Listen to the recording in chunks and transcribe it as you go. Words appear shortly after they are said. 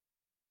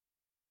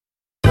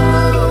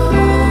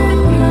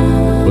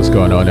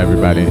going on,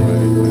 everybody?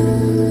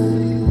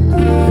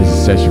 This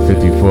is session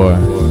 54,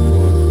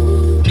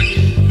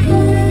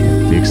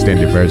 the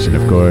extended version,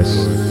 of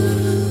course.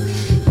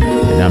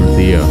 And I'm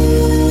THEO.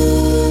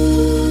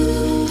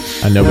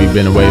 I know we've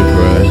been away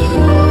for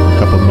a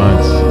couple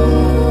months,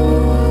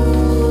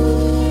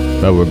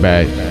 but we're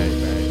back.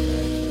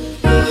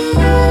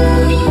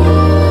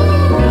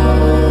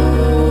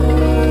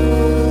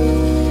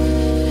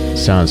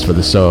 Sounds for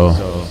the soul.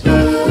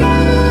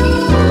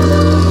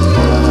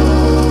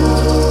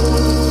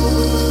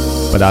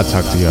 But I'll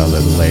talk to y'all a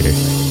little later.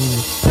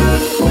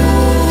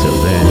 Till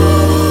then,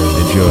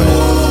 enjoy.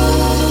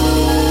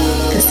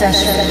 The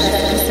session.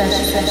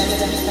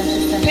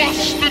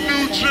 Bust the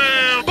new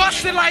jam.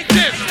 Bust it like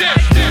this.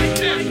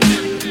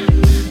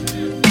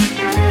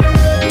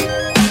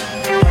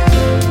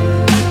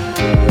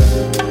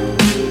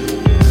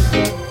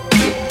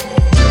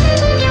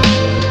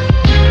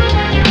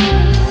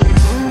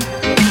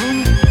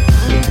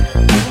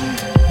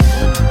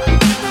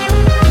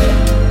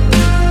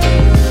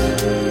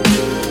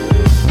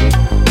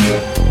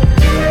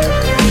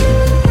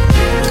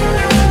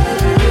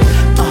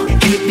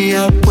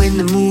 When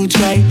the mood's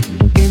right,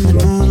 in the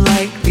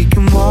moonlight, we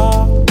can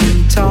walk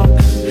and talk.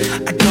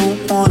 I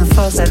don't wanna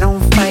fuss, I don't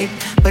fight,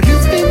 but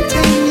it's been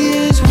 10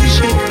 years, we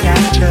should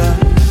catch up.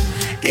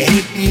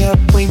 Hit me up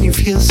when you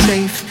feel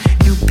safe.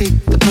 You pick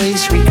the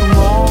place we can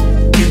walk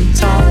and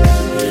talk.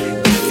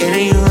 If it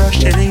ain't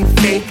rushed, it ain't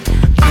fake.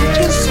 I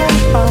just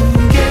hope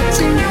I'm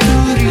getting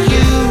through to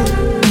you.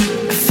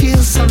 I feel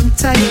some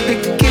type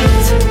of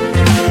gift.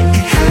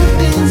 It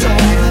happens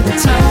all the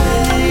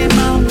time.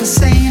 I'm the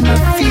same, I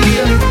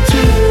feel it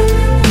too.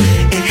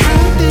 It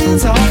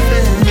happens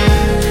often,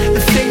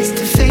 face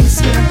to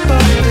face in a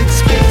public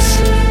space.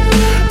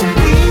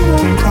 We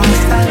won't cross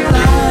that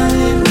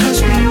line,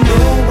 'cause we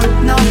know what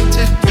not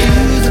to do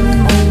the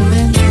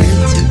moment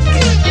we're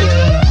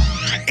together.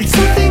 It's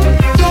nothing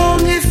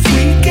wrong if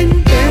we can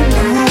bend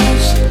the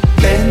rules,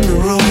 bend the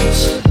rules.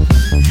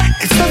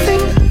 It's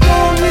nothing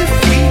wrong if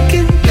we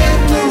can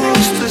bend the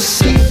rules to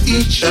see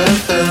each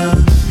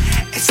other.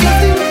 It's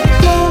nothing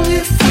wrong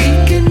if we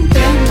can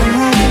bend the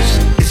rules,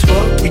 it's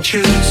what we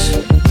choose.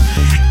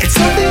 It's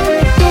nothing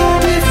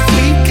wrong if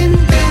we can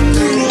bend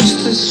the rules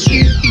to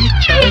see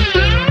each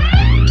other.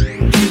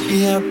 Keep me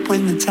up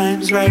when the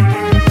time's right.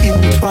 In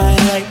the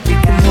twilight we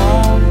can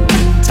walk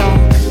and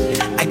talk.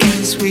 I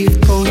guess we've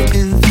both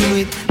been through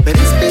it, but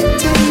it's been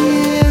 10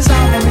 years,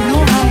 I wanna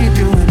know how you're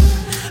doing.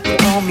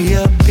 Call me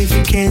up if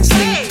you can't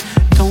sleep.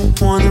 Don't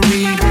wanna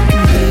read, we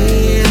can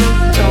hear the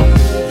talk.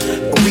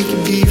 Or we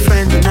can be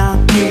friends and not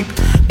creep.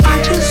 I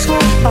just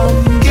hope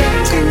I'm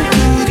getting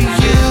through to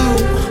you.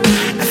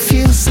 I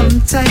feel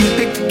some type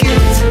of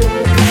gift.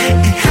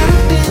 It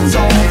happens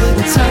all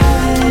the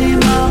time.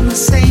 I'm the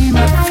same,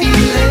 I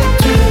feel it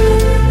too.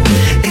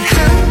 It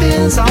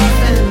happens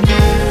often,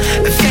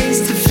 face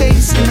to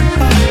face in a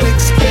public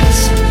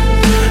space.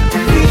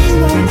 We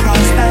won't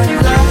cross that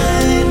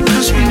line,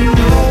 'cause we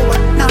know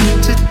what not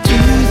to do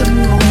the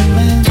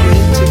moment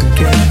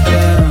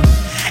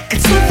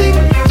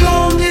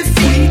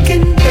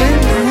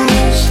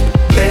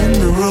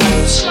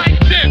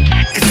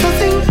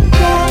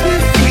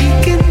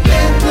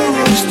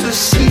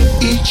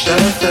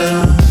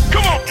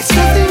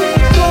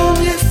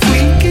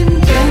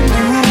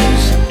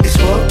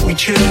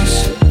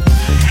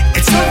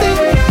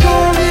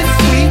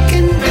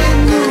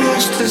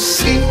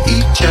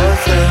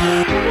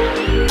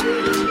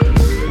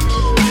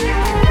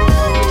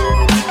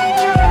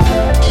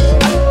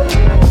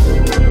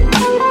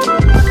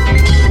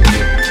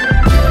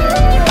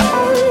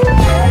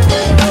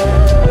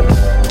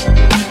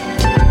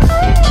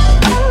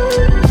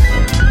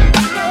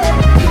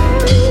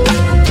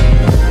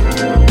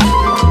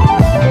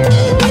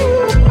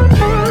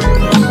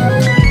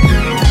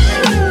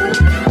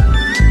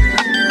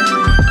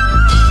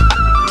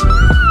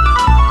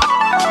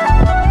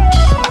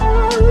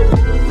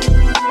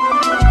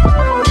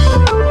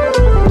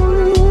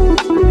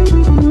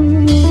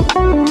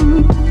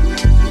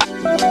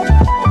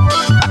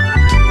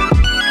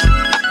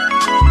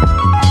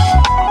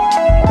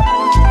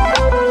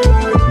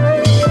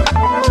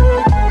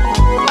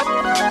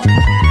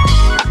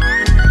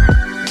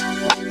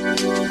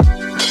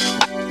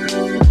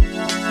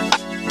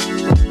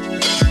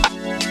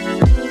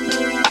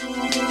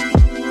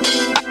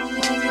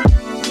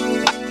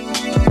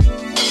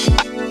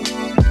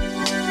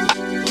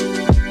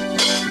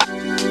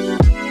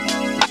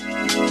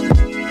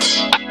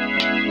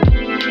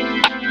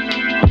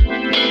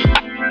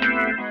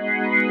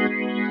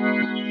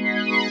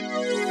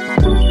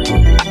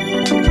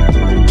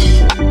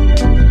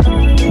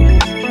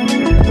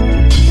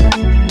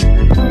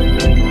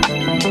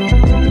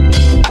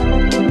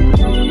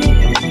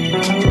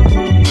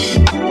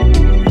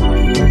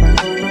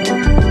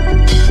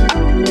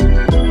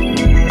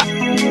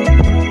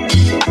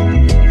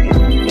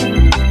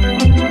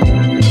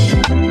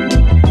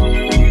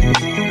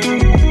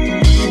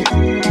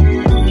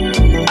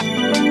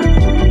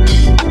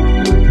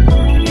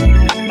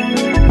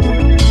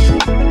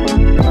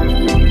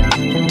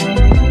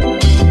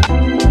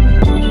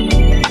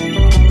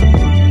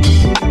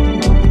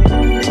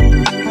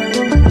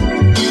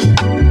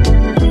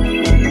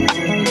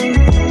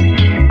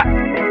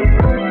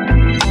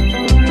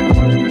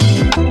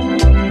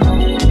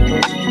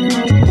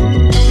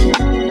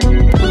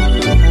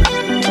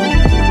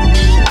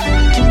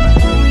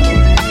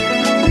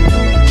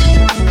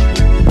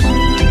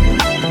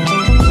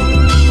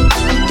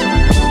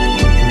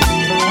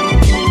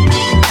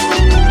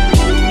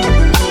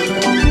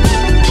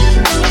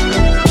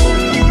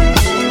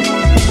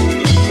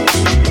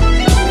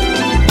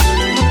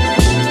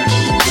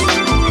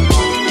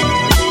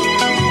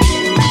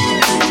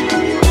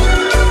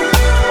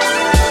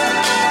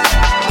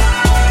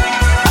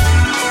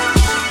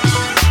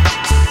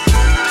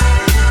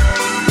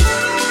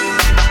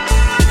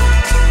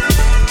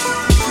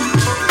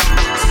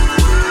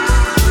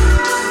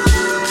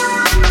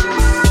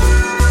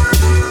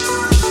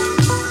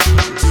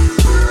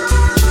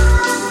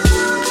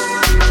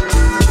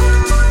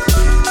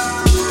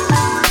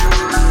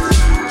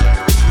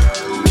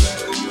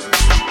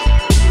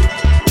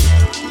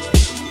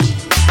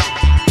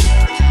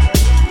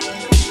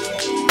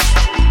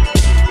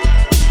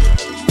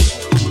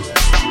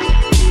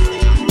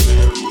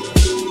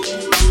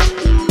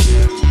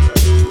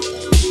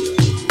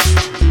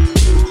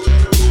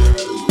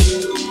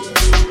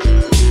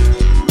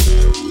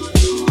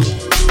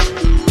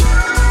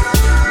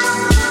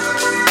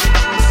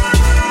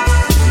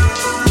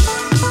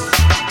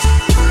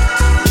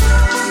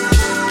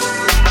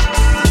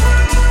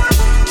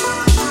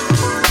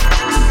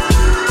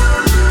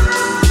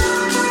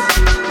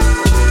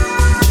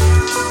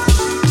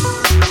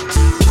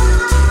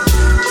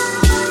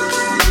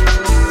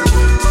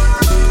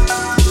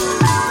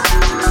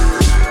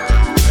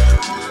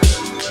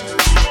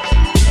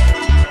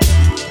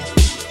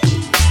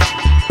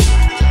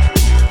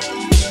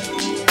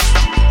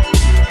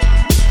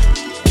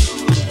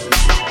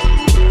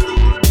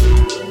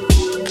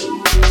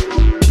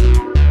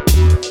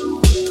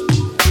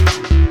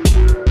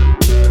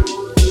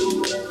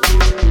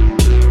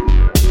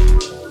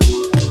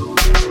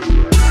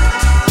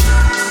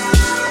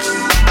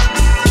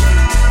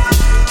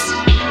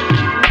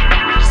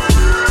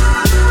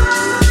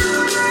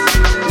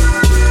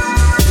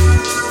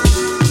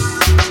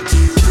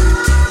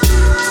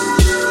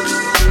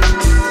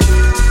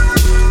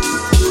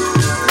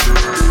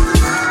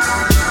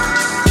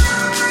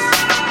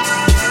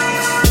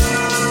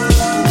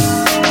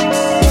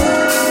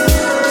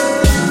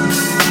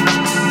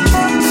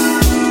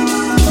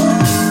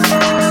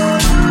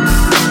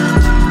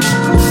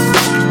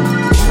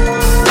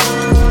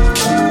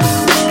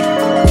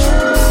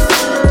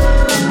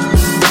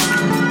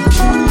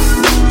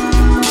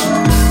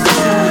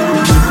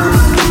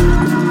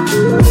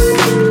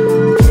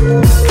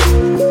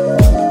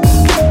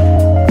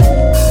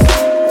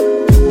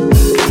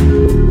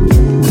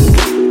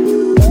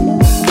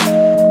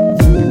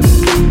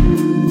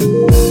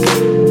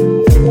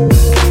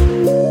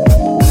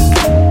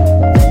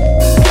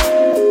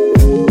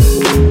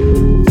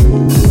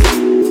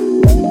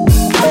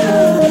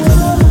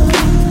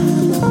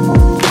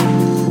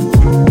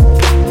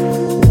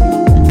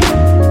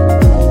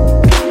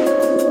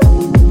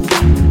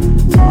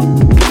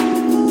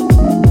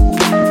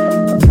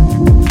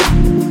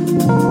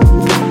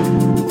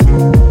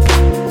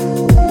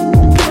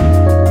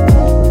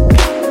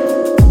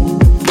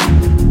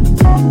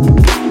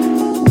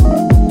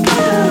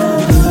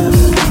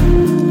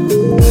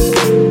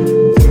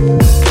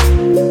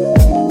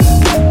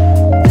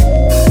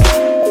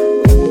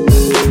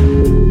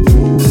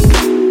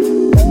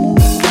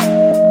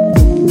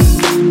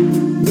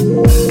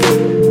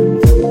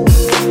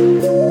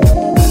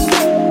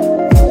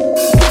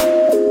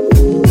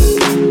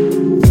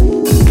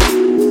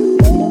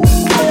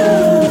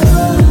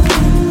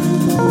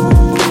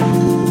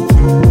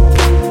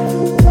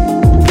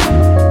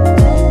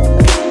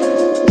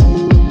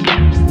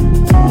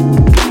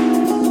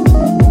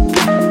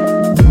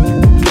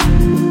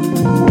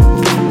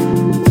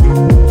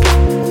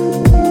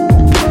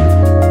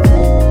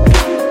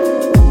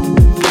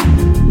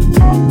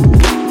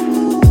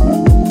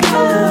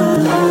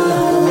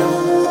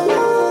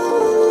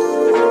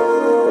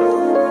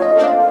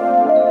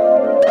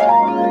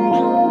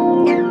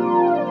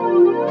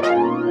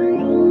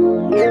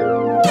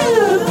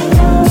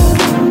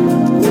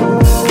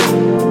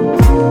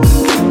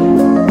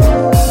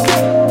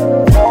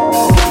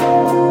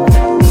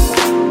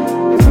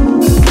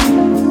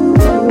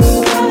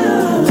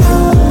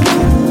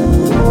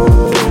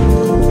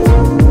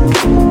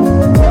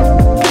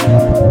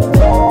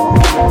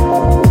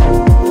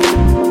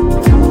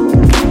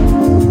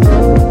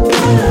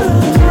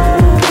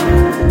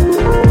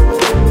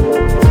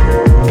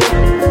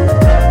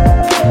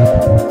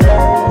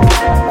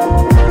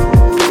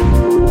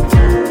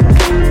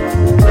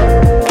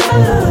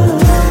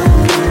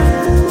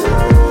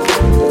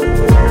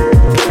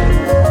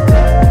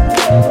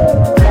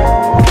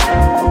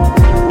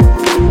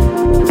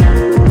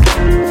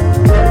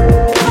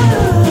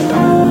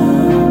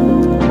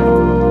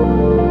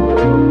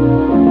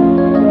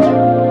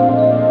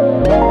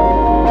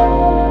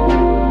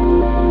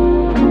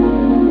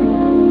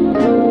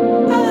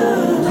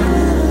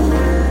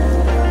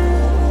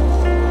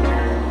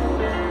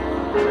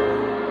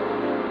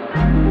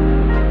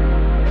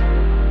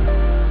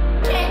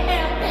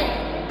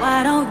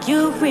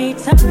you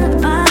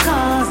return my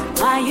calls?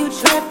 Why you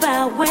trip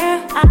out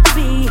where I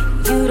be?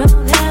 You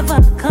don't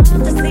ever come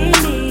to see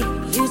me.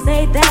 You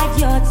say that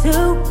you're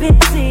too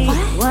busy.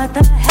 What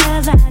the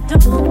hell, I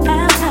don't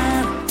have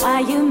time. Why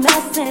you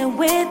messing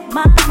with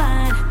my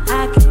mind?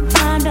 I can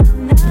find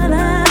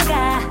another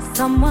guy,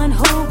 someone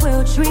who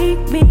will treat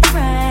me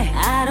right.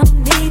 I don't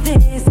need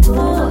this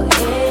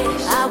bullshit.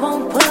 I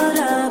won't put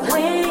up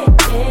with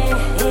it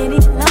any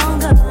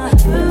longer.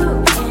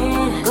 You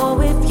can go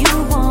if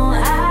you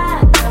want.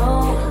 I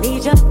don't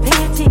need your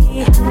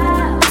pity.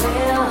 I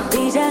will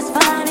be just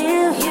fine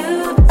if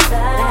you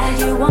decide that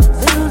you want to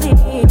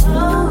leave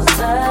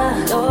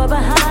closer, door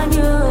behind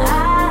you.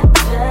 I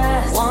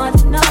just want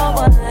to know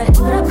what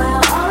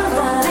about all of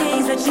the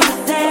things that you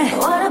said?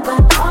 What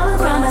about all of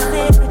the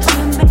promises that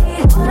you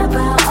made? What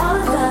about all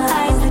of the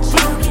lies that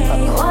you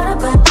gave? What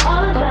about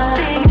all of the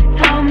things you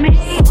told me?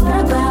 What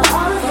about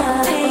all of the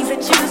things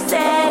that you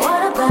said?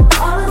 What about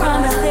all of the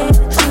promises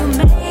that you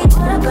made?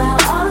 What about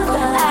all of the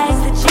lies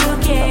that you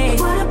gave?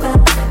 What about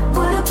us?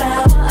 What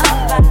about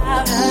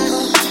us?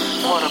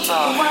 What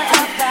about us?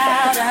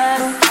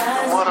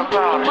 What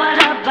about us? What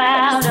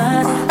about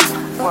us?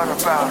 What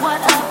about us?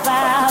 What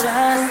about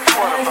us?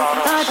 What about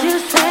us? Thought you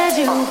said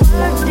you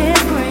were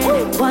different.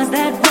 Was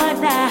that what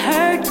I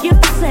heard you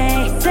say?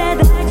 Said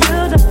that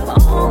you'd love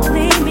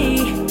only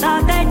me.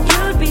 Thought that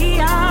you'd be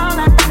all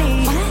I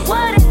need.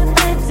 What if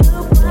the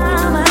two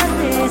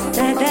promises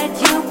said that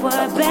you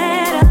were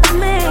better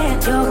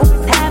man? Your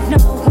words have no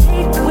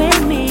weight with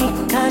me,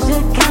 'cause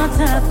you're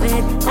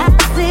counterfeit. I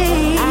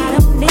see. I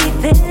don't need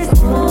this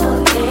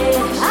bullshit.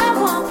 I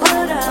won't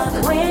put up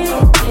with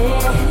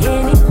it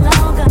any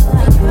longer.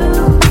 You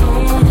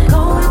can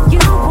go if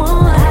you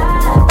want. I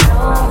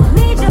don't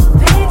need your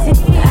pity.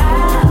 I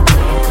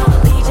will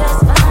be just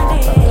fine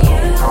if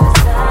you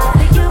decide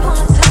that you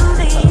want to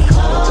leave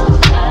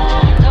closer,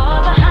 door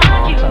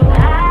behind you.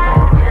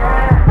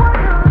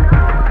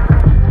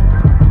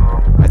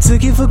 I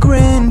took it for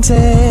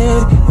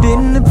granted,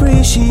 didn't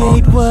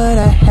appreciate what I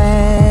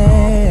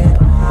had.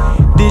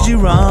 Did you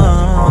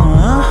wrong?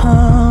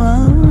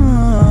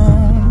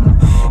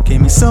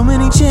 Gave me so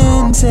many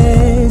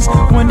chances.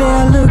 One day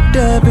I looked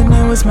up and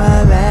it was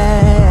my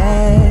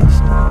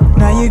last.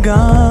 Now you're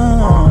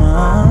gone.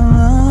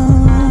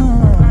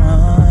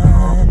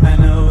 I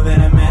know that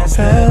I messed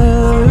up,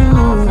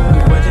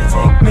 but you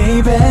take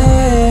me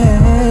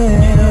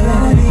back. You know that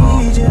I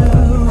need you.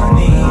 I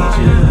need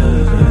you.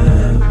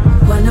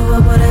 Wonder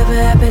what would ever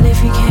happen if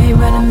you came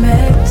running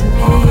back to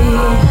me.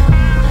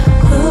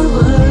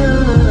 Ooh,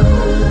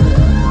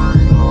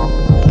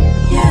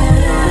 yeah.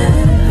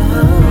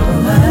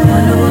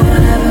 Wonder what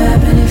would ever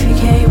happen if you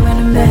came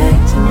running back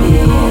to me.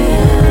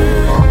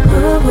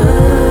 Ooh.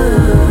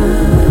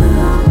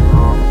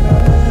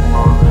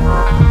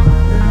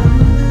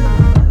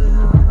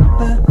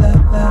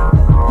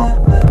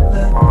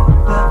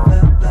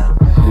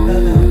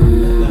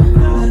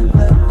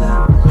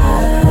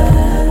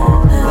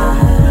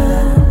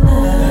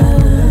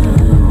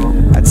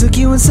 I took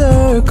you in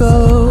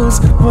circles,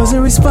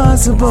 wasn't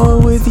responsible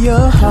with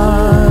your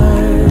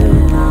heart.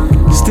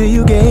 Still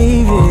you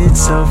gave it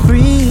so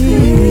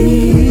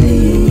free.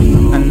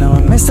 I know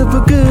I messed up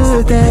a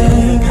good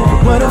thing,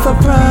 but what if I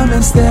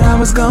promised that I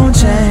was gonna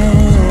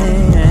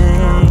change?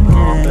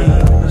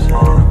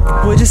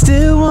 Would you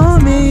still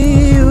want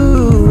me?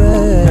 Ooh,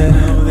 I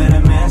know that I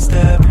messed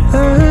up.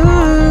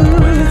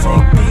 Would you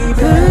take me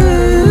back?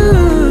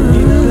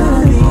 You know that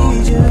I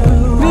need you.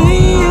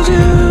 Need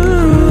you.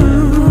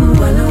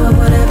 Wonder what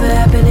would ever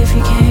happen if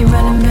you came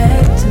running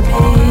back to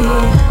me.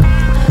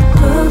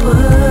 Ooh,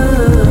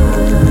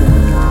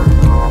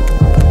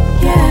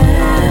 yeah.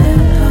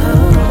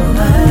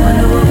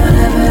 Wonder what would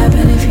ever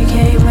happen if you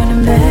came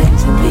running back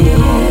to me.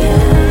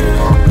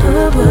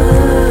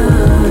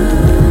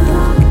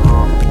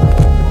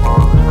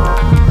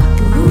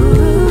 Ooh.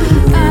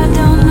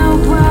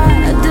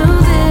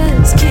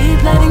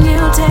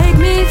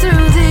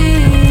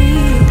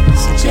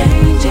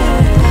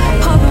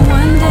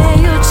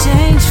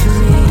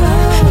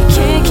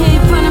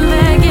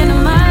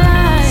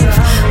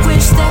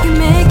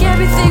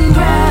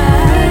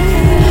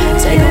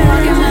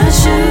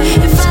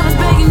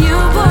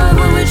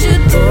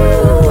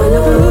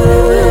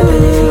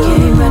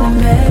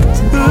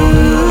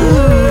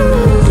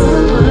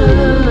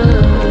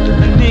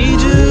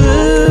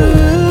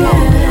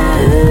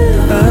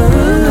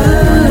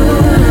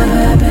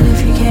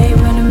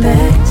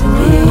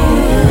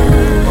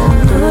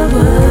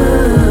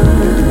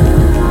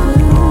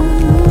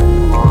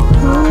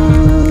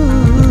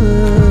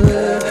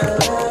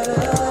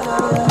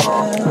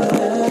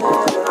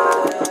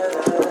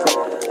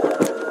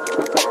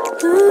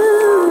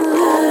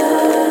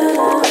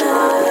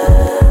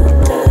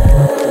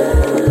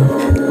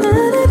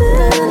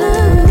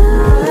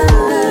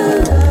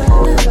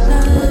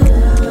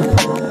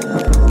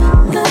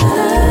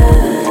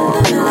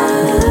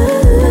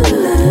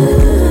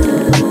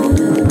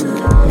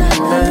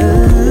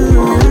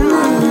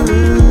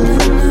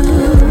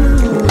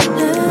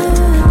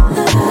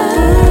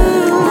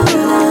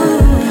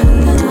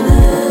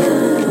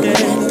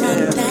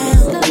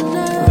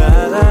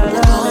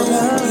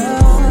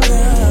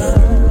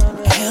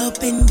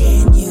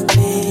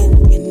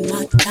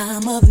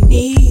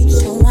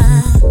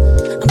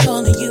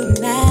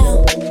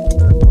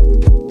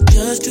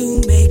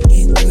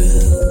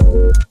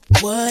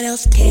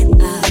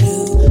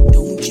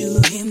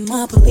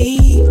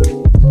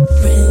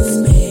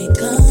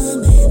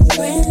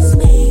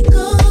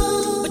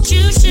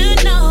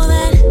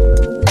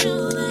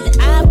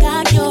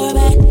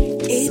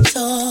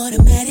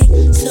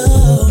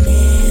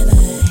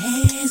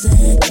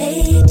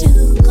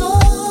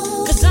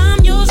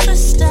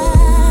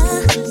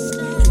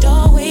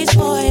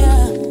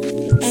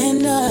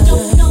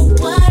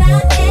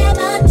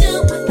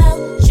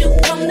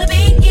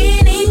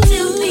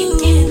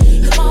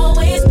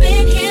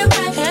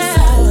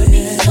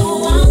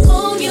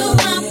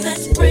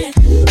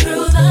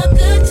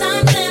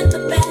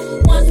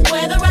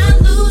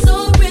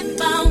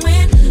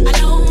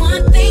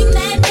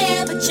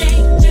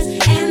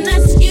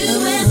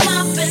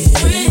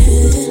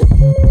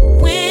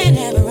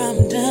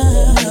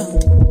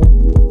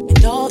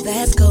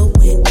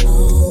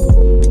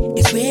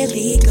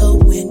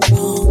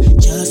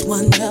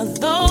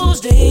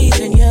 those days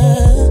when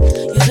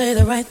you say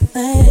the right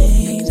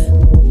things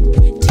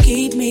to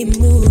keep me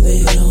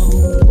moving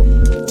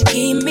on, to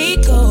keep me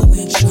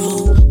going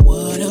strong.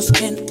 What else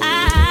can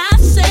I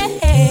say?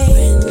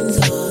 Friends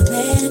are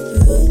there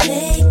through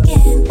thick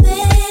and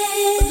thin.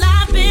 Well,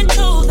 I've been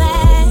told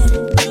that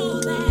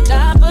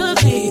I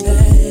believe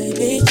that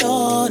it's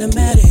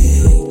automatic.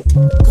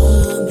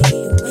 Call me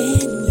when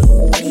you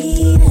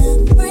need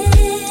a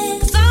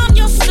friend. 'Cause I'm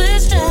your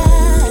sister.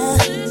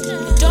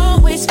 Don't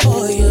wait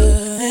for you,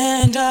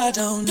 and I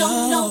don't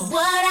know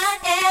what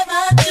I'd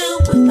ever do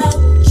without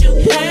you.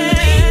 From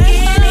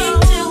beginning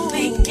to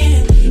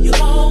end,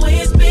 you've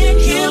always been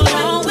here,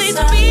 always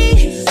be.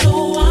 So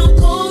I'll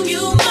call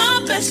you my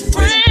best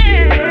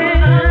friend.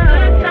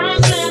 The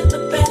times and the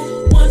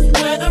bad ones,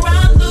 whether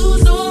I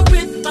lose or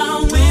if I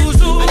win,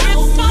 I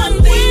know one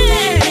thing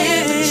that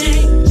never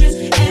changes,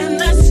 and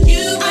that's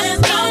you. And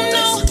I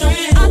know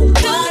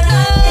what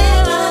I'd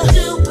ever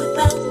do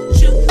without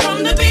you. From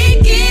the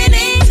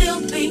beginning till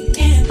the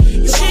end,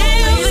 you've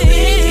always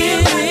been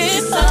here by my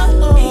side.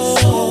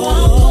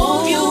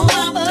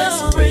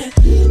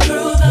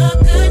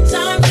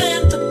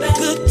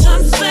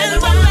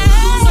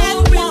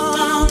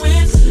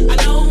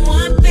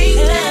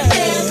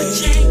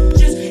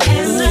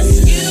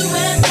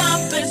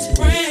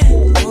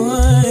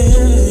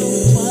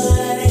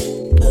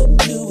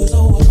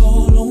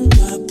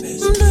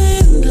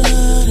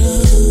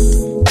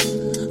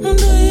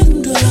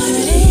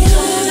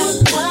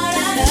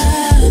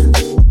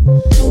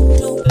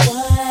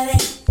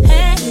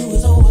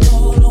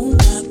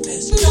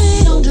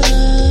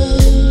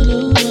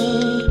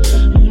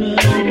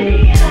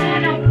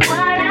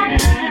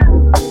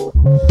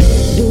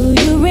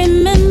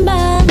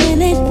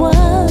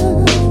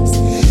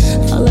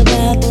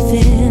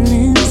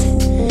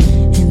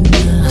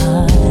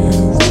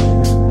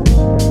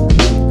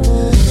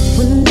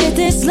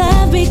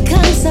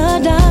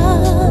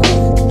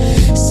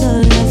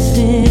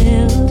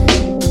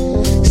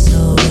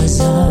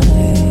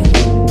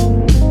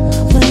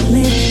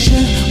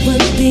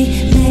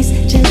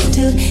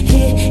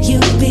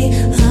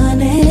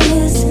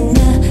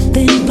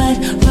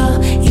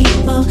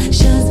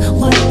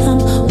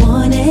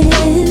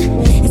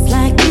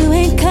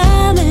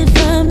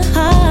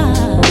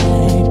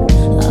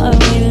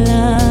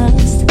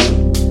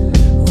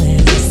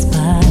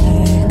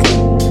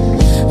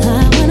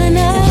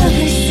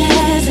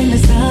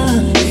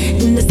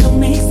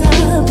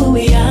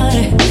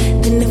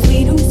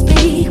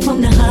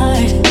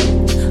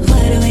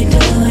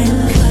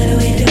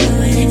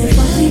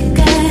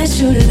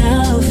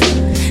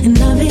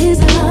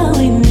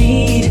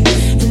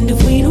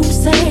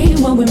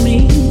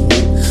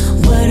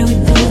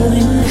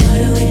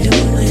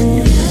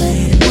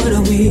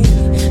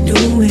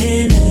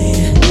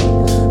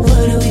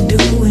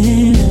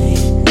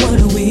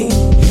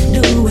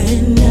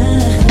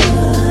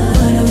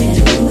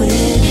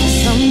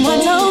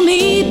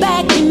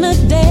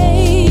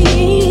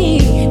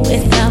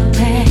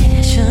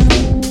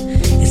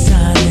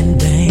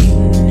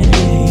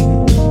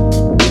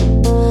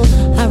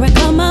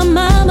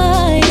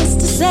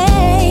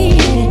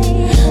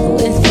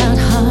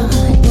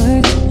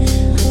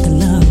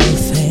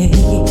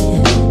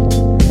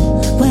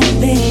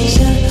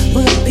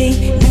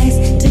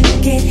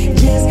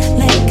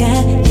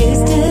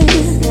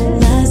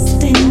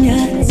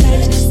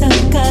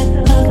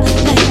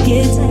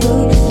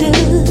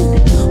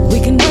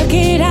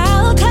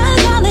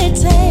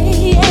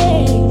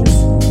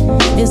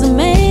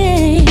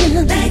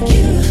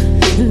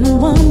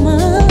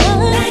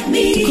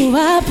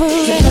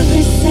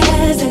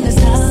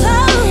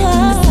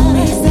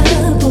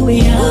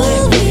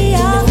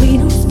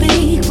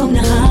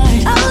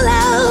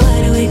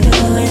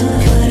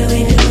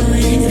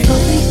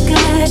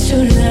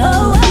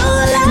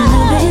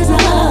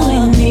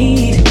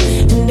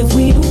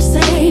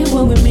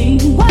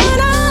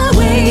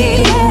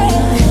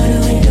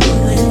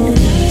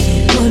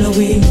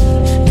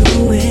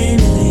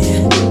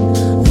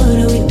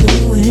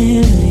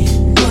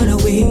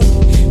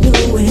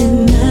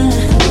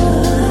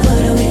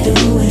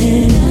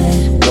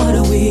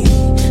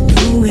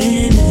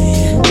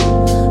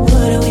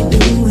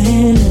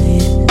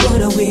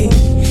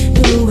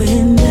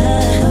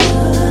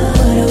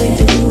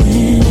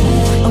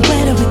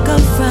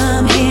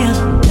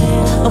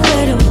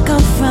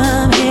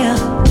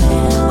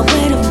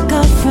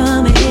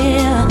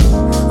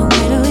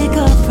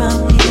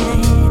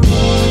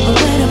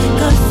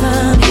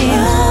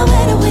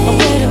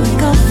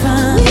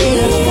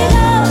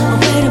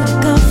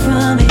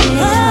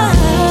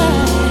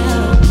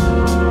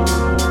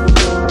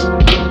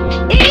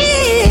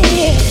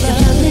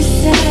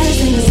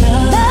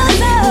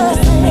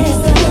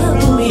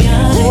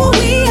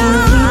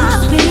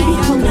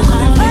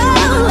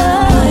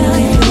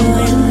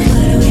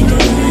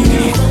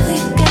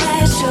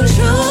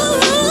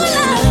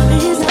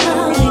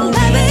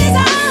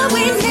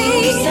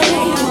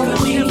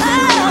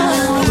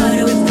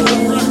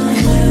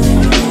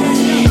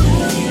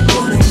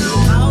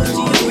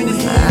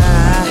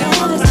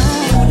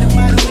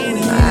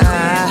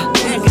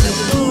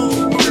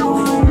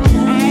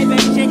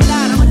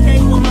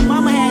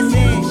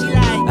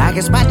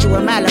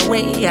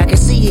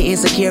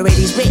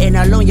 insecurities written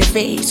all on your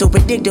face. So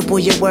predictable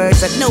your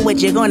words, I know what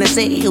you're gonna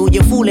say. Who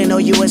you fooling or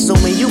you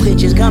assuming you can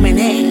just come and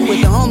hang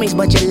with the homies,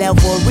 but your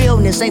level of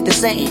realness ain't the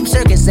same.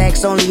 Circus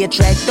acts only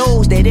attract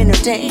those that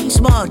entertain.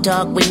 Small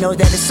talk, we know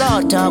that it's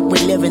all talk. We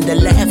live in the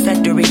laugh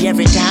factory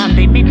every time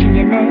they mention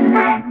your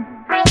name.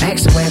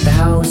 Ask where the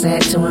hoes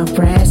at to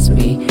impress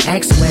me.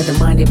 Ask where the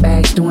money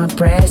bags to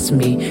impress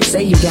me.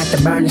 Say you got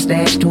the burner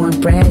stash to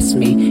impress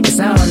me. It's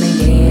all in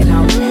your head,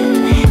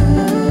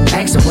 homie.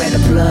 Ask where the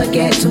plug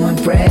at to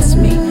impress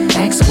me.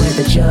 Ask where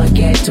the jug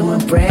at to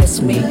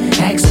impress me.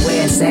 Ask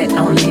where it's at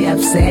only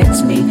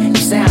upsets me. You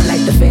sound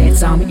like the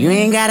feds on me. You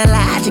ain't gotta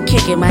lie to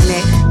kick in my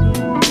neck.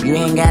 You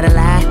ain't gotta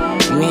lie.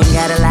 You ain't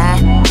gotta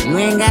lie. You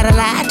ain't gotta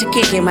lie to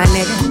kick in my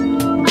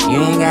nigga. You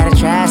ain't gotta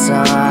try so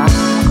hard.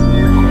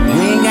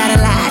 You ain't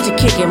gotta lie to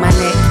kick in my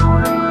neck.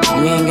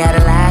 You ain't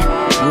gotta lie.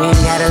 You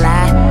ain't gotta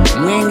lie.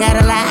 You ain't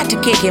gotta lie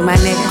to kick in my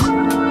nigga.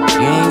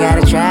 You ain't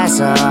gotta try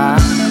so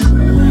hard.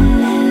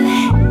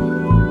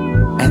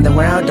 And the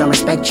world don't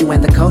respect you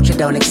and the culture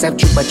don't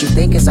accept you, but you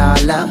think it's all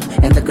love.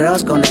 And the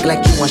girls gon'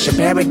 neglect you once your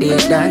parody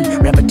is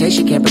done.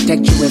 Reputation can't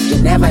protect you if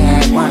you never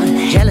had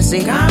one. Jealousy,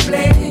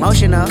 complex,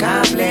 emotional,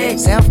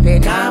 complex,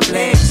 self-pity,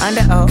 complex,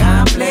 under oath,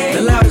 complex.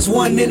 The loudest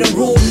one in the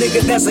room,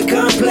 nigga, that's a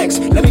complex.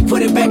 Let me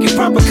put it back in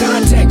proper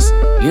context.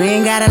 You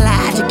ain't gotta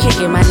lie to kick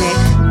in my neck.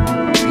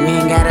 You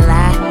ain't gotta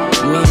lie.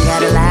 You ain't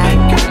gotta lie.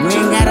 You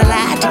ain't gotta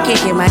lie to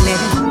kick in my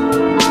nigga.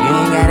 You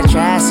ain't gotta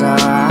try so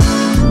hard.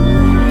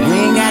 You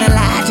ain't gotta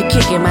lie to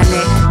kick in my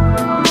neck.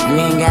 You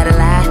ain't gotta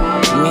lie.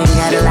 You ain't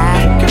gotta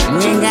lie. You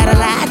ain't gotta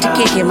lie to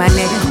kick in my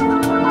nigga.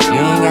 You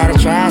ain't gotta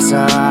try so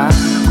hard.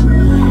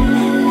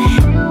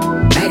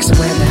 Ask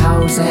where the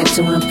hoes at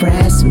to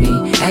impress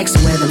me. Ask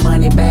where the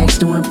money bags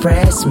to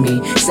impress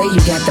me. Say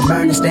you got the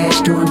burner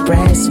stash to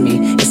impress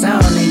me. It's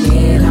all in your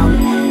head,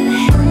 homie.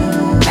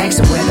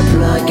 Ask where the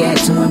plug at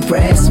to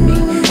impress me.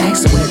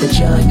 Ask where the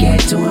jug at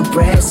to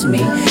impress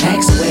me.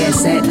 Ask where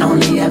it's at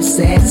only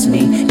upsets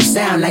me. You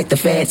sound like the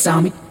feds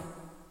on me.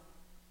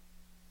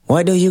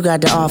 What do you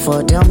got to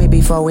offer? Tell me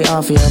before we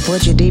off here.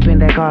 Put you deep in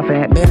that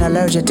coffin. Been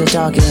allergic to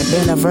talking.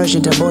 Been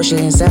aversion to bullshit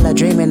and sell a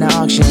dream in the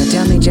auction.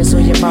 Tell me just who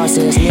your boss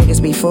is.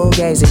 Niggas be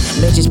full-gazy.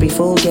 Bitches be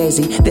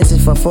full-gazy. This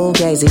is for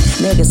full-gazy.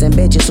 Niggas and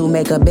bitches who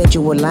make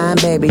habitual line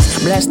babies.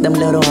 Bless them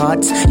little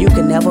hearts. You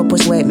can never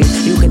persuade me.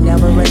 You can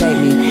never relate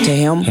me to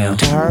him,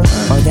 to her,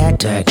 or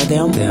that, or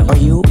them, or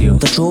you.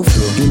 The truth,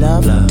 you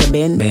love to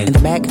bend in the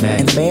back,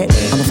 in the bed,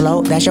 on the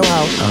floor. That's your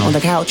hoe. On the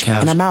couch,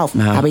 in the mouth.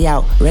 I be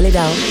out, really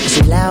down.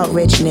 See loud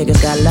rich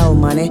niggas got low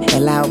money,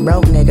 and loud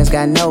broke niggas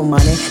got no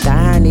money. The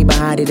irony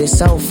behind it is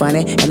so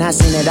funny, and I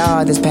seen it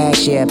all this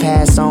past year.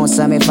 Pass on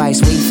some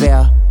advice we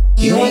feel.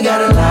 You ain't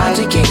gotta lie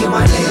to kick in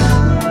my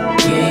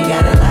nigga. You ain't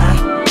gotta lie.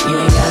 You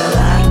ain't gotta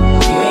lie.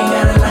 You ain't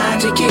gotta lie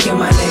to kick in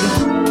my nigga.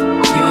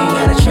 You ain't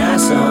gotta try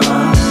so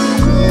hard.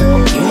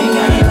 You ain't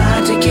gotta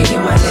lie to kick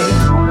in my nigga.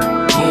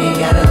 You ain't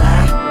gotta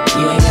lie.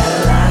 You ain't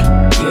gotta lie.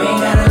 You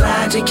ain't gotta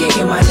lie to kick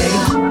in my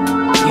nigga.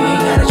 You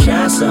ain't gotta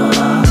try so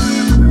hard.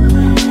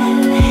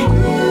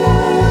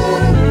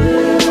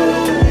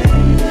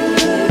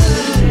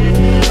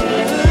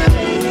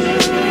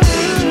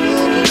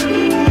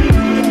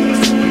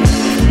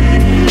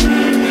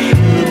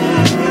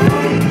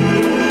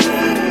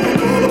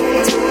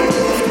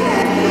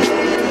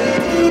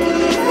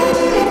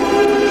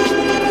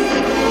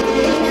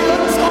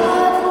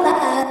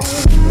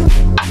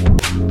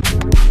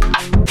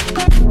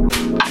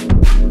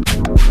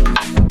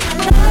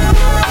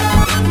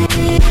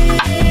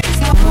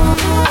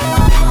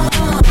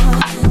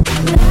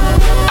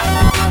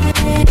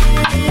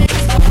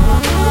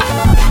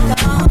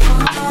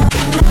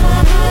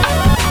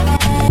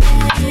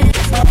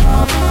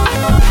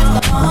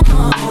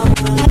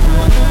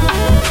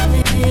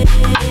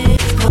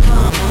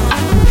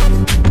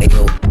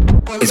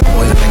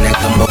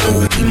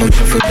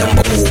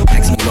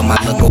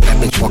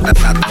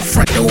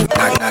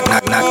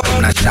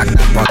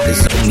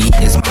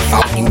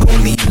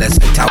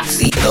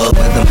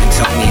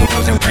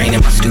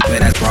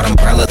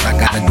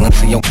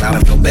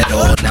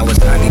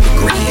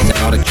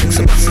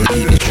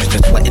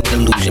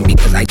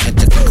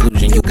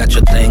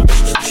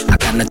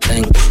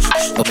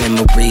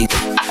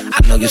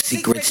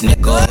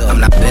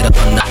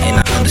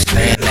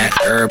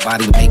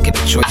 Everybody making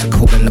a choice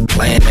according to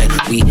plan, and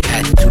we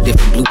had two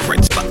different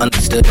blueprints, but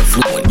understood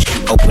influence.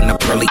 You opened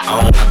up early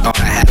on, I thought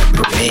I had a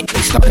permit. We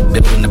started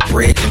building a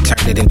bridge and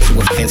turned it into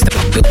a fence. That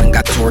my building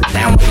got torn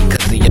down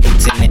because of your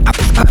lieutenant. I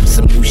was on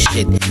some new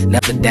shit,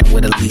 never that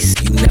with a lease.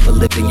 You never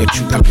lived in your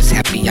truth, I'm just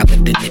happy I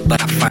lived in it.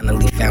 But I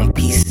finally found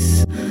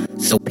peace,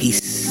 so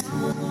peace.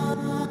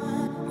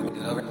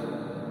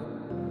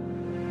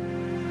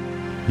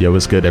 Yo,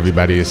 what's good,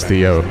 everybody? It's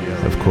Theo,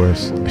 of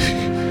course.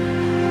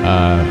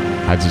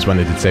 I just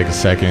wanted to take a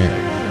second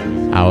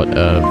out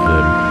of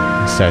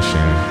the session,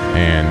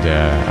 and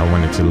I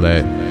wanted to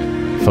let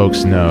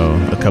folks know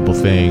a couple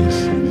things.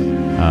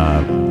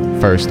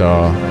 First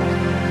off,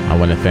 I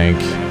want to thank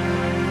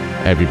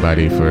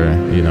everybody for,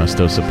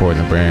 still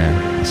supporting the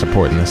brand,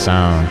 supporting the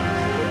sound.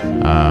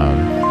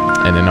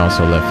 And then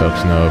also let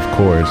folks know, of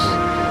course,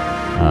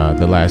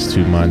 the last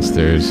 2 months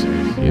there's,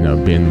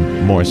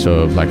 been more so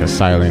of like a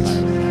silence.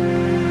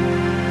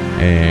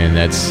 And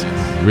that's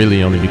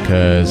really only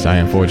because I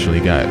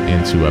unfortunately got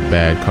into a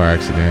bad car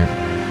accident.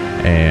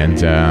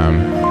 And,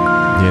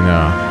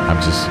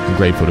 I'm just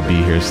grateful to be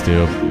here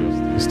still.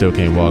 Still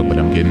can't walk, but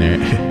I'm getting there.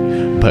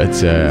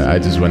 But I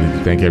just wanted to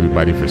thank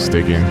everybody for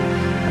sticking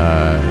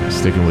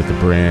with the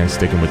brand,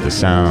 sticking with the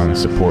sound,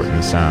 supporting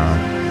the sound,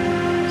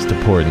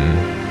 supporting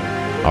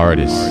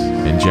artists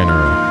in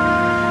general.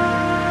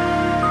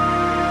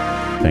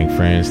 Thank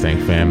friends,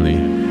 thank family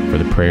for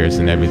the prayers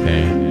and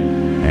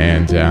everything.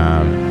 And,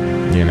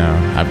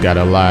 I've got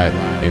a lot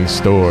in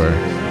store.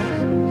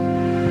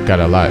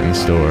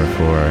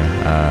 For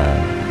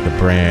the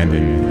brand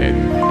and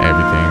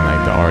everything,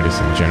 like the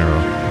artists in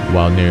general,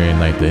 while nearing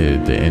like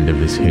the end of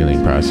this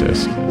healing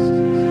process.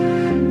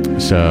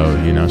 So,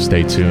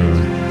 stay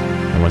tuned.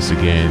 And once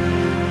again,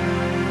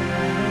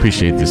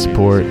 appreciate the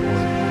support,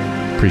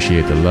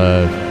 appreciate the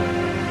love,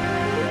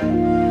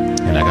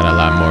 and I got a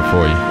lot more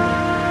for you.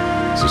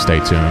 So stay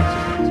tuned.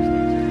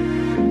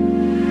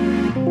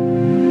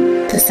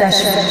 The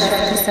session.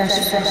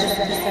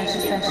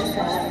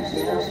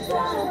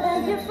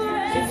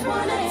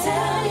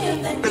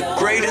 The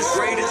greatest.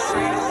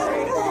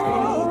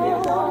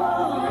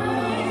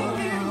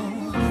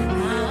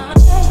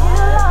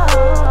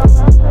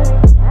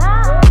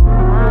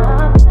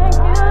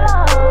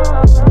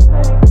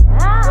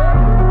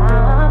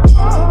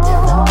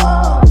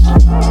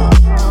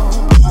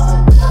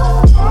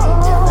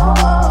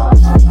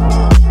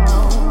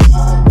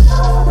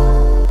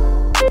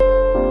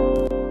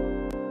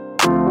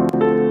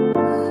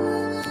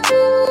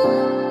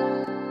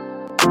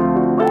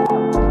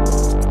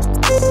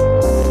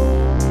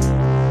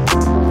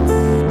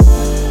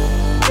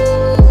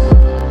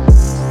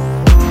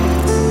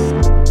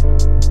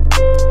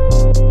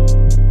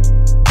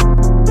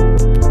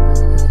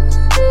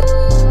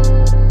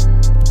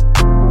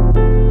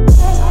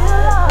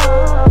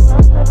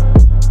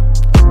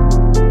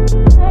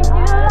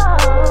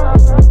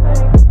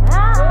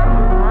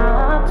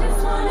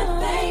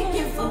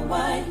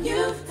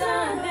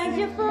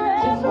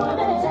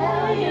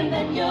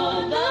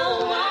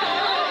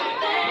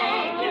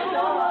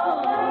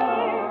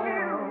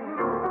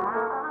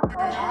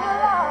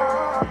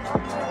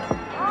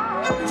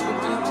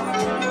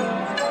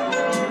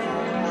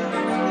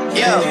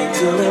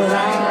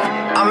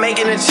 I'm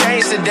making a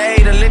change today.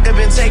 The liquor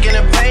been taking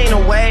the pain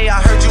away. I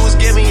heard you was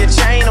giving your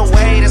chain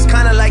away. That's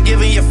kinda like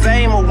giving your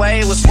fame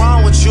away. What's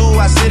wrong with you?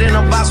 I sit in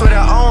a box where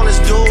the owners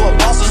do. A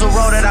boss is a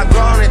road that I've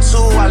grown into.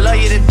 I love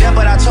you to death,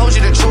 but I told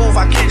you the truth.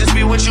 I can't just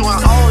be with you,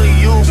 I'm only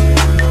you.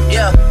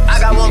 Yeah, I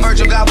got one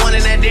Virgil, got one,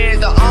 and that there is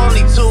the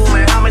only two,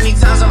 man. How many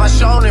times have I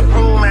shown and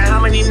proved, man?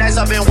 How many nights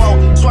I've been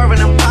woke, swerving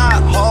them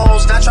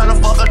potholes, not trying to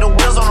fuck up the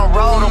wheels on the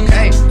road,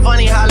 okay?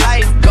 Funny how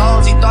life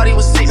goes. He thought he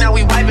was sick, now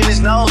we wiping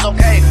his nose,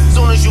 okay?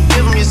 Soon as you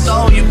give him your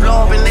soul, you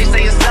blow up and they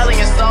say you're selling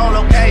your soul,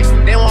 okay?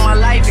 They want my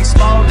life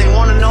exposed, they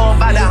wanna know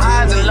about the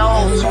highs and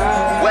lows.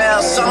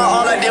 Well, summer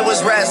all I did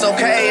was rest,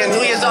 okay? And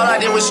New Year's all I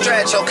did was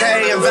stretch,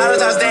 okay? And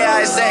Valentine's Day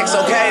I had sex,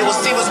 okay? We'll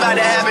see what's about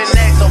to happen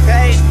next,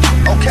 okay?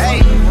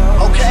 Okay,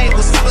 okay,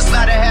 we'll see what's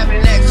about to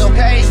happen next,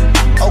 okay?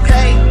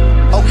 Okay,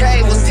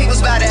 okay, we'll see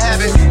what's about to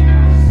happen.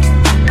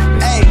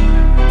 Hey,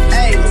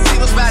 hey, we'll see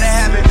what's about to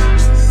happen.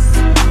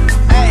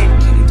 Hey,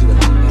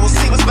 we'll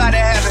see what's about to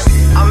happen.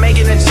 I'm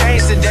making a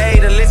change today.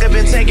 The liquor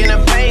been taking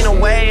the pain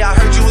away. I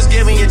heard you was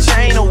giving your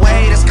chain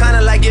away. That's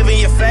kinda like giving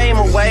your fame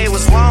away.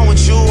 What's wrong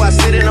with you? I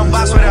sit in a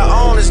box where the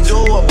owners do.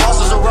 A boss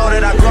is a road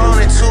that I've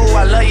grown into.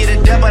 I love you to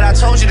death, but I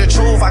told you the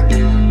truth.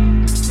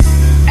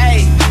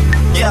 Hey,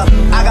 yeah,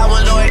 I got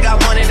one lawyer,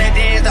 got one, and that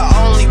there is the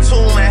only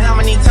two, man. How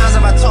many times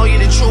have I told you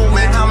the truth,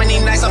 man? How many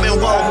nights I've been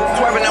woke,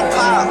 swerving them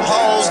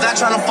potholes, not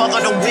trying to fuck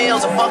up the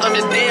wheels or fuck up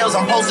the deals.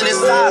 I'm posting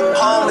this side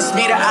home, it's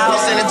me, the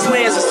Owls, and the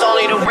twins, it's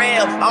only the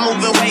real. I'm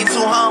moving way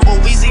too humble,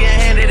 Weezy and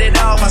handed it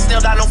off, I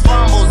still got no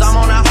fumbles. I'm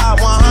on a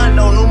hot 100,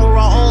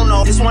 numero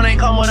uno. This one ain't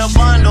come with a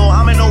bundle,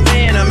 I'm in the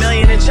win, $1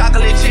 million in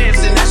chocolate chips,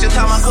 and that's just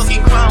how my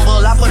cookie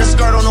crumble. I put a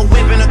skirt on the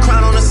whip and a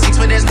crown on the 6,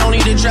 but there's no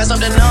need to dress up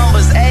the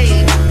numbers.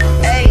 Ayy,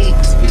 ayy.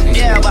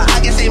 Yeah, but I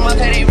guess they must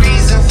have their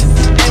reasons.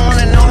 They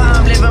wanna know how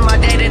I'm living my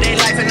day-to-day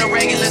life in the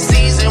regular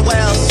season.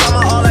 Well,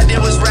 summer all I did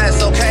was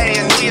rest, okay?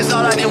 And New Year's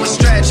all I did was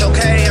stretch,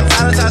 okay? And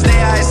Valentine's Day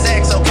I had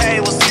sex, okay?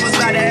 We'll see what's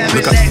about to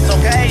happen next,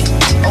 okay?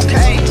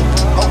 Okay,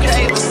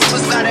 okay, we'll see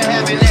what's about to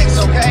happen next,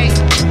 okay?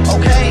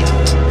 Okay,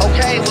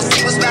 okay, we'll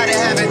see what's about to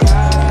happen.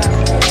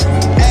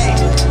 Hey,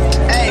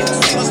 hey, we'll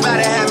see what's about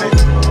to happen.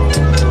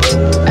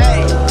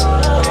 Hey,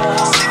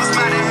 we'll see what's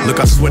about to happen. Look,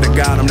 I swear to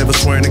God, I'm never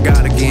swearing to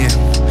God again.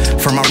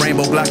 From my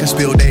rainbow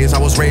glockenspiel days, I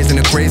was raised in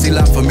a crazy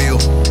La Famille.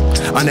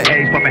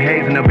 Underage, puffin'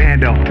 haze in a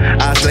bando.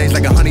 Eyes glazed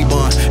like a honey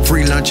bun.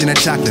 Free lunch and a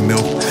chocolate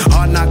milk.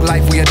 Hard knock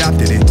life, we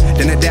adopted it.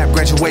 Then adapt,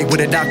 graduate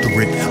with a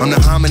doctorate. I'm the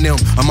homonym,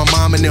 I'm a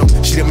mom and them.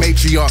 She the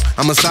matriarch,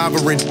 I'm a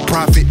sovereign.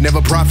 Profit,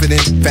 never profiting.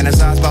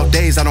 Fantasize about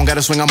days, I don't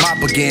gotta swing a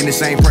mop again. This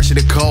ain't pressure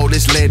to cold,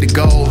 this lead to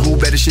gold. Who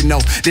better should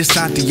know? This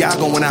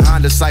Santiago in a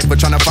Honda Cypher,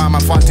 tryna find my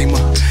Fatima.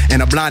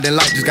 And a blinding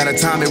light, just gotta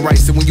time it right.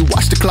 So when you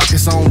watch the clock,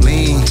 it's on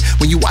lean.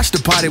 When you watch the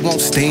pot, it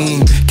won't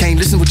steam. Can't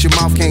listen with your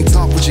mouth, can't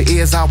talk with your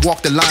ears. I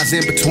walk the lines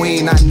in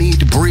between. I need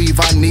to breathe,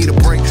 I need a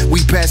break.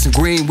 We passing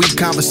green, we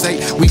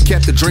conversate. We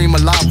kept the dream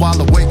alive while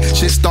awake.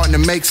 Shit starting to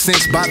make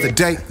sense by the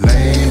day.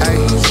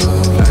 Labels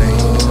of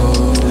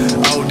love.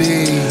 OD.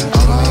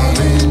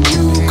 Loving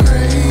you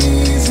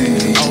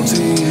crazy.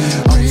 OT.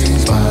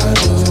 OT's by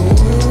the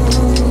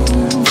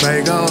world.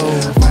 Fago.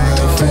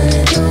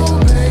 Fago,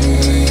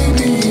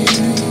 baby.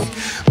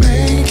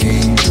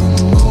 Making the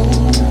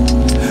move.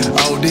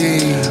 OD.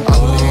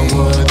 OD.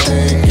 What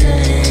they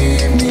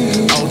gave me.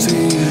 OT.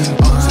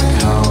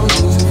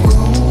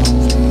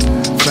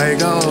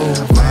 Fago,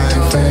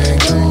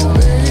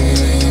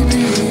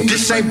 baby.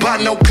 This ain't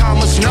about no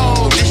commas,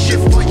 no. This shit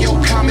for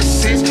your common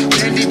sense.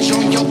 Bandage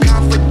on your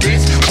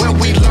confidence. Where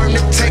we learn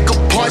to take a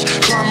punch.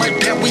 Drama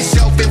that we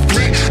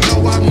self-inflict.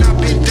 No, I've not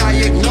been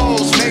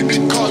diagnosed. Maybe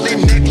call it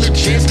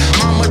negligence.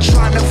 Mama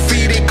trying to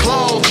feed it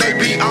clothes.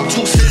 Maybe I'm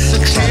too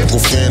sensitive. Tropical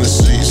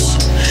fantasies.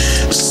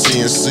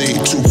 CNC,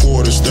 2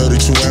 quarters,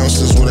 32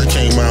 ounces. What I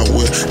came out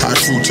with. High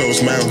fructose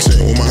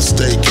mountain with my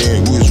steak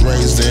in. We was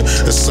raised in.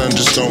 The sun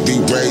just don't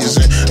be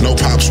raising. No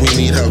pops, we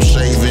need help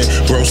shaving.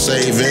 Grow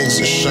savings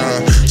and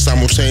shine.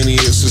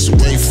 Simultaneous, it's a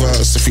way for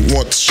us if we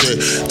want the shit.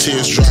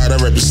 Tears dried,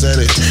 I represent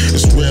it.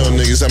 It's real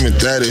niggas, I'm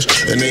indebted.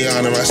 In they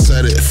honor, I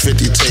said it.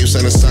 50 tapes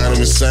and a sign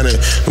them in Senate.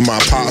 And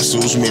my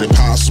apostles made it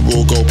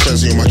possible. Go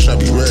crazy on my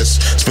chubby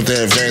wrist. Spent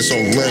the advance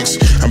on links.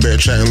 I'm bare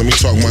chatting, let me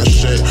talk my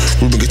shit.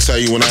 Ruben can tell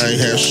you when I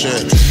ain't have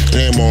shit.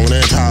 Name on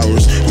and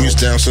powers. We was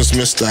down since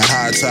Mr.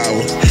 High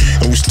Tower.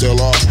 And we still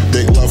are.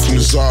 Big love from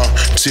the czar.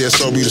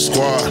 TSO be the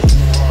squad.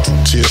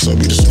 TSO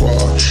be the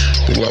squad.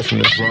 Big love from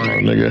the czar,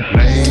 nigga.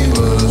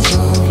 Labels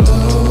of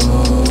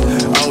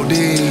love. OD.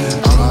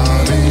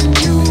 Loving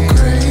you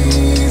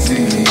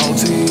crazy.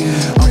 OT.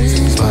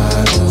 OT's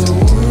by the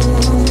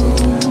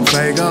world.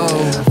 Fago.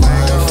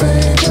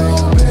 Fago,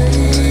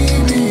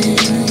 baby.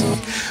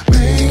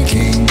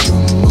 Making the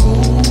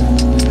move.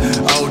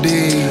 OD.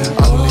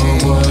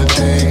 What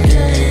they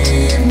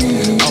gave me.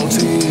 OT.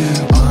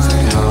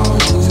 How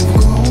you've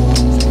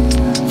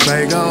grown.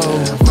 Fago.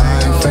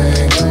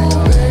 Fago,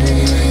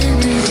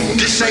 baby.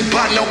 This ain't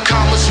about no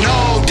commas, no.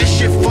 This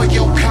shit for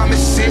your common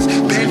sense.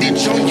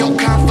 Bandage on your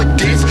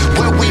confidence.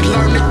 Where we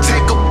learn to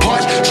take a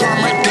punch.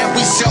 Trauma that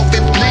we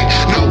self-inflict.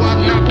 No,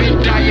 I've not been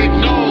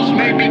diagnosed.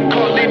 Maybe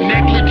call it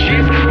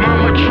negligence.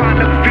 Mama trying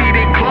to feed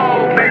it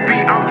clothes. Maybe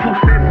I'm too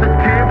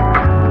sensitive.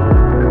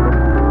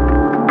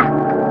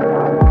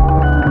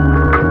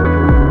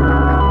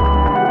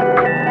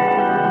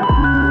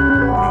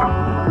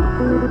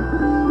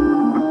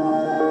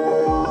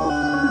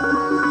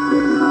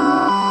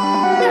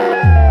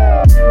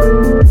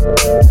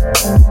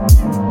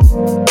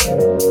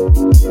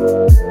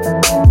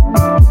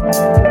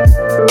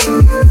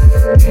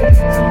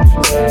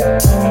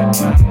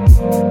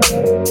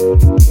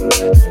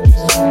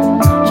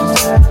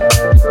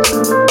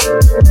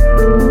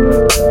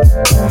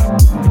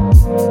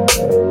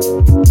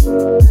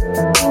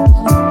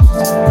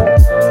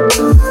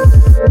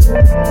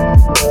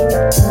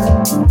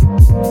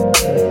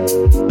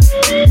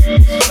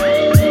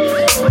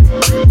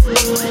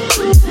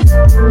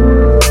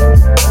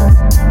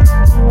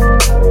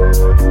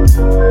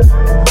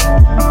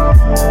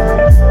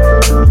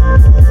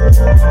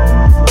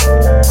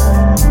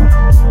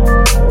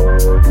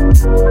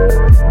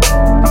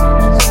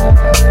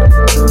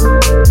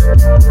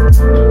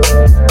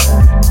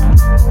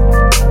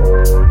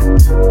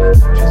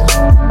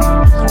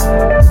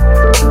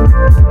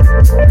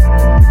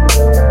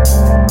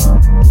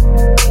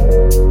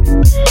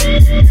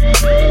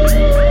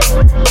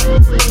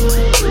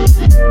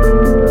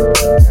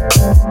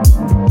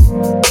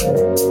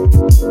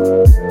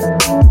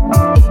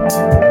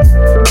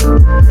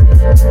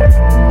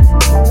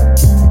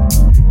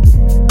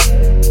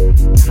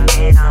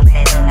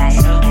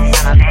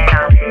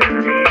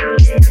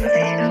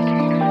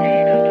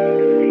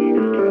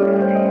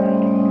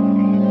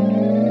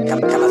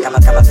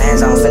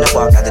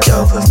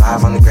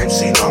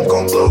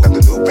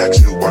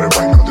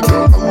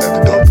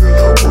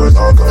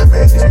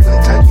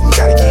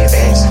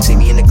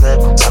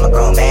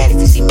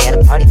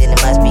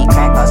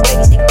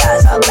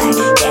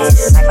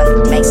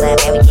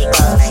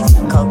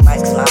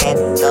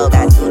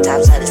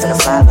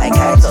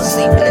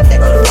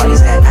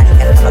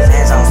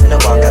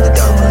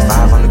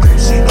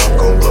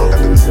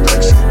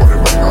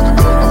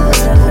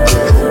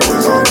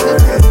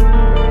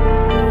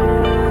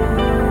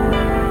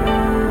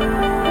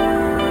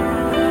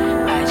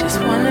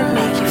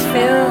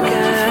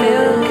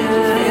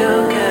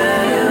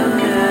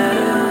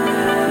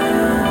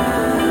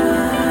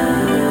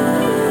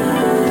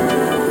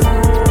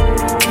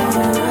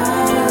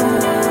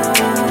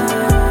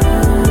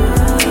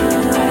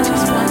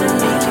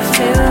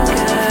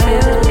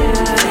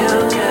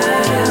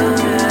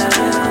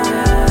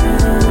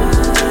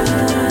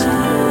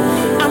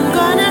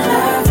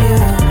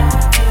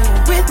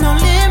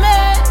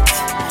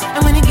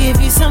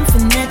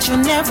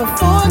 never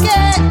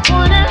forget.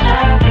 Wanna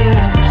love you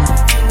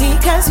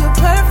because you're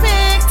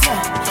perfect,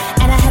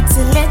 and I had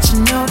to let you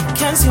know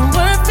because you're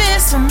worth it.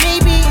 So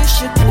maybe you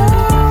should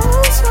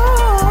close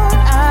your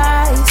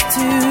eyes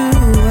to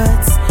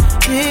what's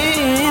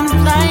been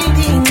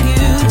blinding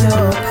you.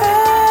 Your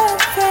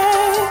perfection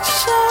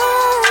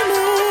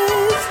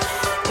is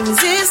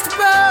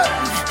irresistible.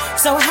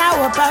 So how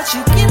about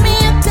you give me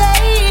a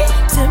day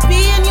to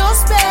be in your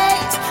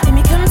space? Let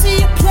me come to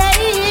your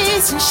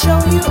place and show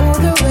you all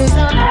the ways I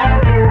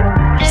love you.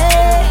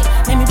 Hey,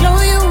 let me blow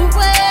you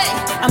away.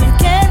 I'll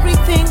make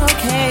everything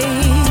okay,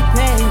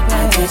 baby.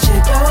 I bet you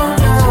don't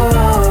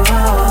know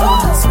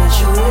how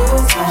special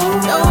you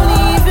don't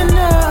even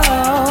know,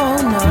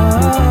 no.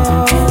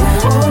 And I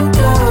won't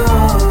go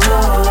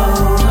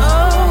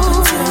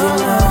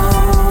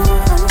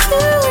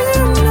until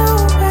you know,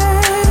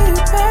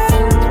 baby.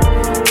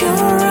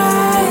 Your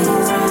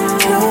eyes,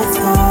 your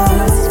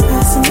thoughts,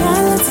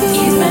 personality.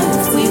 Even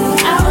if we were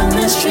out on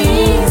the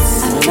streets,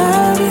 I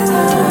love you.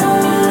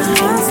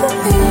 Has to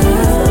be,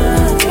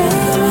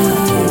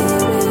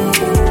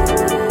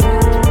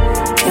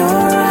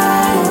 your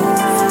eyes,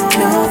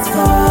 your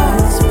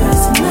thoughts,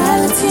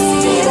 personality.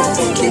 I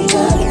think you're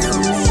perfect.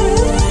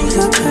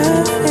 You're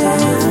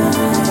perfect,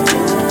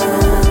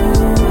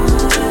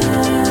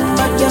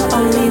 but you're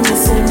only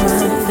missing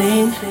one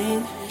thing,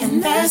 and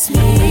that's me.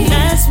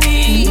 That's me.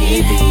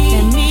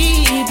 And me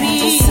be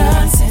the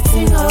sun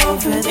setting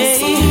over the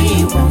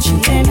sea. Won't you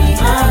let me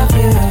love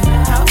you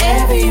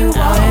however you want?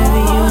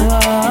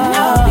 And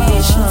I'll be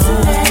sure to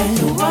let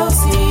the world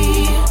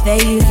see that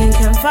you can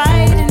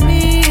confide in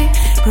me,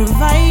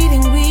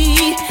 providing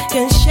we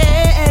can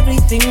share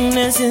everything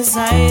that's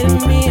inside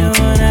of me. I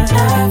wanna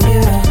love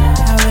you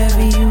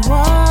however you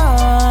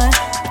want,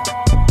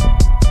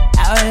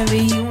 however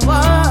you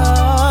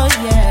want,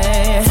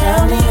 yeah.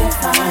 Tell me if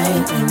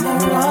I'm in the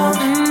wrong.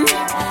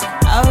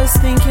 I was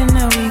thinking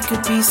that we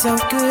could be so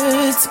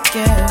good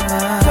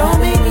together. Don't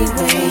make me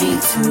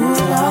wait too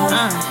long,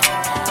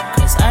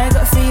 'cause I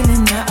got a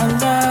feeling that our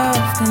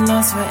love can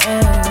last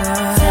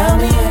forever. Tell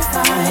me if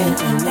I'm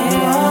in the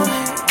wrong.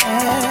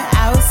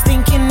 I was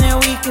thinking that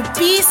we could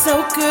be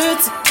so good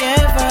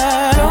together.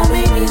 Don't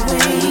make me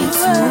wait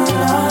too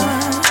long,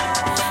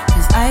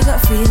 'cause I got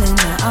a feeling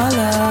that our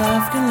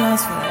love can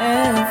last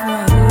forever.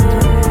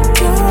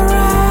 Your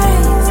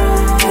eyes,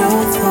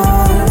 your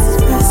thoughts,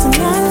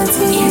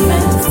 personality.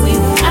 Even if we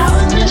were out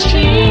on the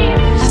street,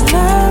 I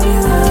love you.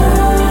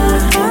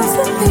 Has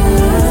to be,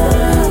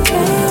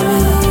 baby.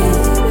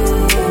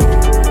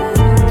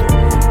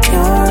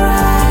 Your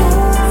eyes,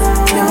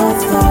 your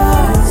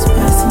thoughts,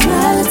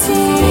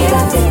 personality.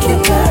 I think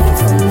you're perfect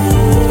for me.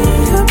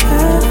 You're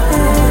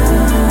perfect,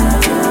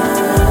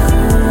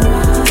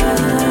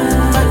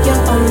 but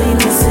you're only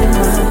missing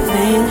one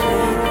thing.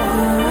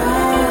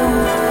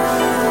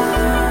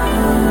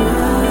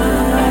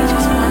 I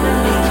just wanna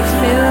make you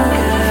feel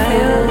good,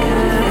 feel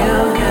good,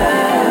 feel good.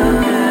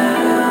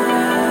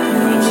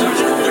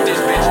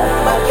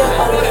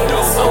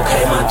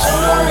 Okay, my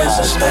tongue is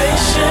a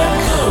spaceship,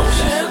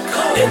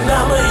 and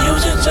I'ma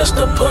use it just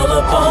to pull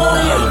up on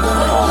you.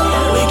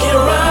 We can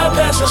ride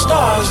past the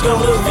stars, go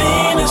to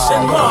Venus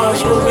and Mars.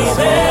 We'll be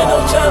there, no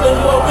telling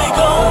what we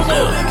gon'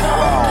 do.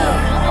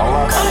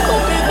 I'm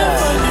gon' be there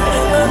for you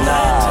in the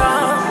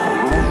nighttime.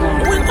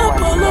 When I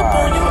pull up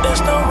on you,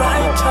 it's the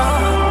right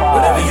time.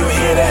 Whenever you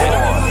hear that,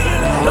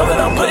 know that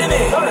I'm putting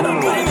it.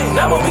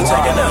 Now we'll be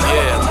taking up.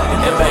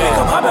 Yeah, and baby,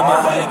 come hop in my.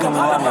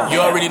 You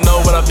already know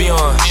what I be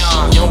on.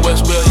 Young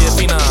West Will, yeah,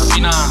 Phenom.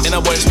 And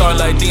that boy start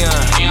like Dion.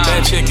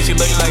 Bad chick, and she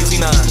look like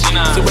Xenon.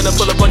 So when I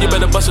pull up on you,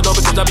 better bust it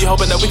open, 'cause I be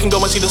hoping that we can go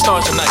and see the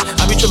stars tonight.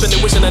 I be tripping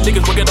and wishing that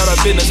niggas working out our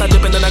business. I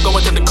dip and then I go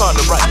into the car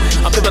to right.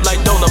 I'm pimping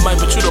like Dolomite,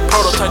 but you the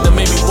prototype that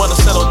made me wanna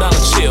settle down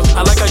and chill.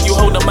 I like how you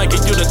hold the mic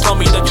and you done told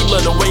me that you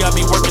love the way I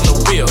be working the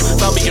wheel.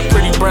 Found me a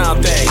pretty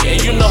brown thing,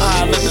 and you know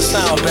how I let the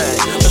sound bang.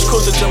 Let's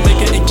cruise to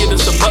Jamaica and get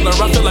us a butler.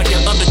 I feel like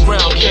an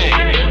underground king.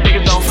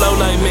 Niggas don't flow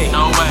like me.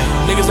 No way.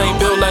 Niggas ain't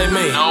built like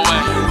me. No way.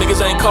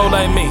 Niggas ain't cold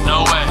like me.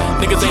 No way.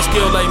 Niggas ain't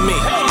skilled like me.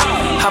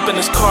 Hop in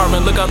this car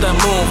and look out that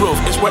moon roof.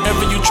 It's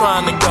wherever you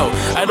trying to go.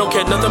 I don't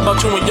care nothing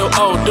about you and your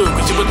old dude,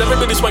 'cause you was never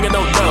really swinging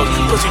no doors.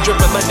 Pussy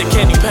dripping like the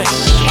candy paint.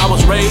 I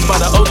was raised by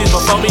the OGs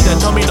before me that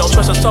told me don't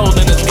trust a soul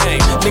in this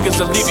game. Niggas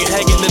will leave you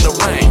hanging in the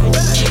rain.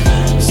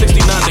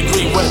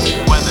 69-degree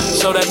weather,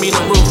 so that mean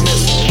the roof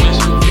missing.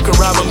 You can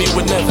ride with me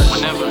whenever,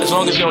 as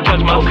long as you don't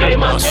touch my face.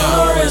 My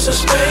car is a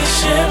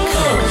spaceship,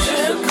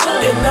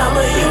 and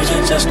I'ma use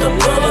it just to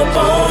pull up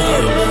on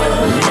you.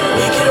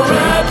 We can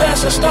ride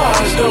past the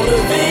stars, go to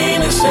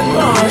Venus and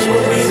Mars.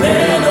 We'll be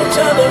there, no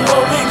telling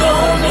what we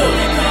gon' do.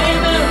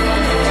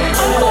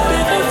 I'm gon' be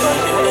there for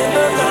you in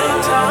the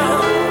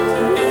nighttime.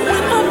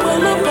 When I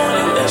pull up on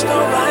you, it's the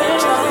right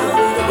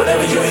time.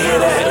 Whenever you hear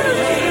that,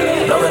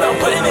 know that I'm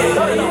putting it.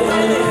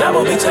 Now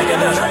we'll be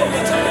taking up,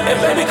 and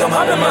baby, come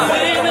hop in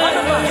mine.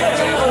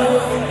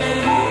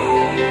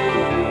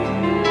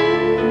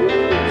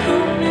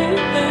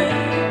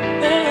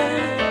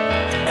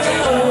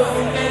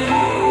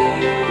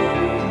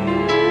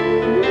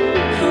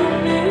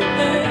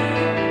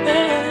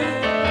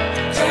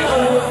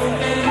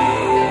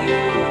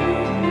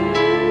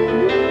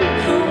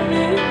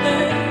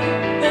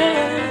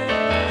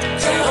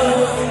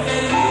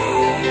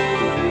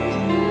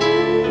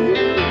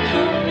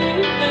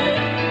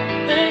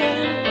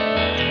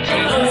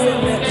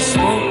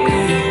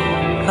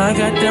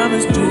 got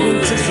diamonds doing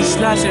tricks and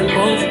slots in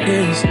both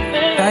ears.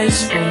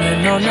 Dice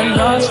rolling on the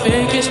Las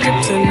Vegas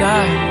strip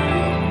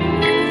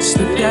tonight.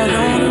 Slip that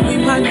on and we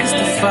might miss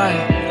the fight.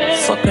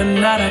 Fuck or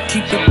not, I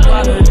keep the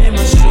bottle in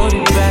my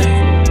shorty bag.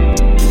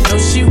 Know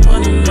she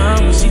wanna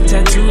mine when she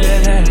tattoo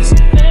that ass.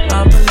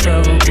 I'm a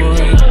lover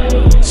boy,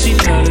 she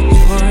love the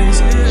toys.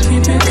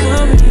 Keep it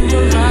coming,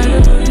 you're right.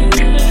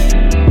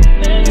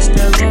 It's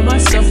that roll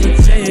myself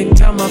with Jay and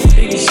count my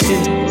figure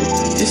shit.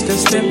 It's that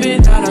step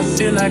it out, I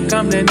feel like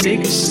I'm that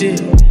nigga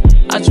shit.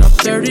 I drop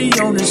 30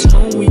 on this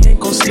phone, we ain't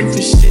gon' sleep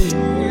for shit.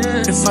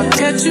 If I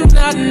catch you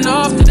nodding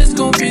off, then it's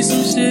gon' be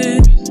some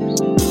shit.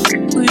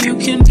 Well, you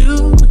can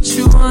do what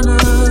you wanna,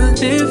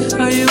 live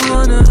how you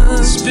wanna,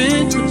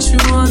 spin what you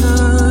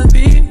wanna,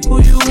 be who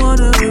you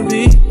wanna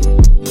be.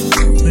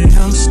 But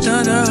I'm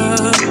stunned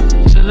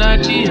till I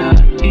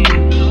G.I.E.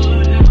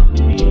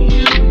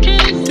 You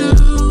can do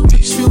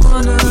what you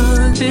wanna,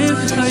 live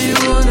how you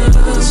wanna,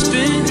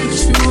 spin what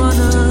you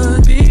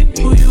wanna, be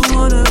who you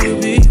wanna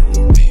be.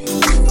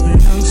 But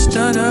I'm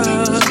stunned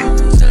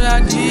till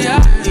I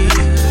G.I.E.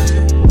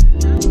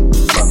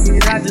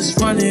 I just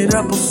run it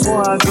up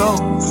before I go.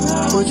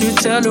 Would you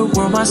tell the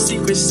world my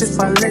secrets if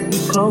I let you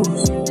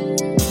close?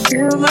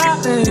 Feel my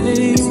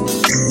age,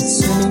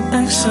 it's in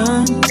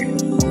action.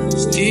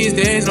 These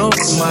days no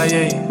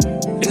MIA,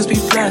 niggas be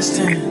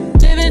blasting.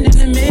 Living in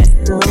the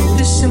middle,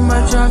 this shit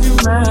might drive you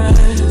mad.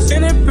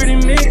 Feeling pretty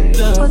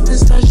mixed up, but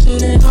this that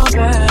shit ain't all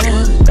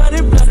bad. Got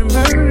it, blood and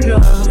murder,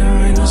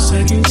 there ain't no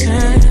second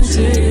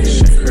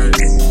chances.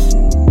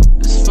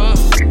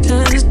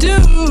 Just do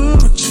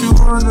what you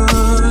wanna,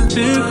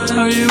 live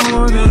how you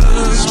wanna,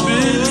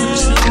 spin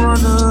what you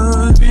wanna,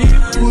 be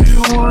who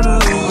you wanna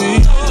be.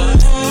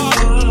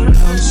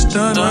 I'm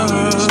stunned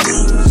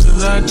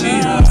till I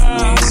G.I.E.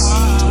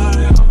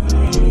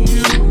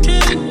 You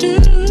can do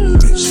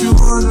what you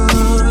wanna,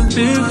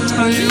 live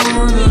how you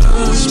wanna,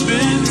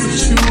 spin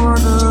what you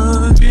wanna,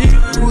 be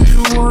who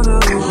you wanna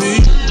be.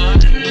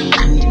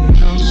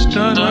 I'm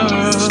stunned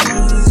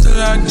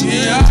till I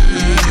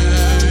G.I.E.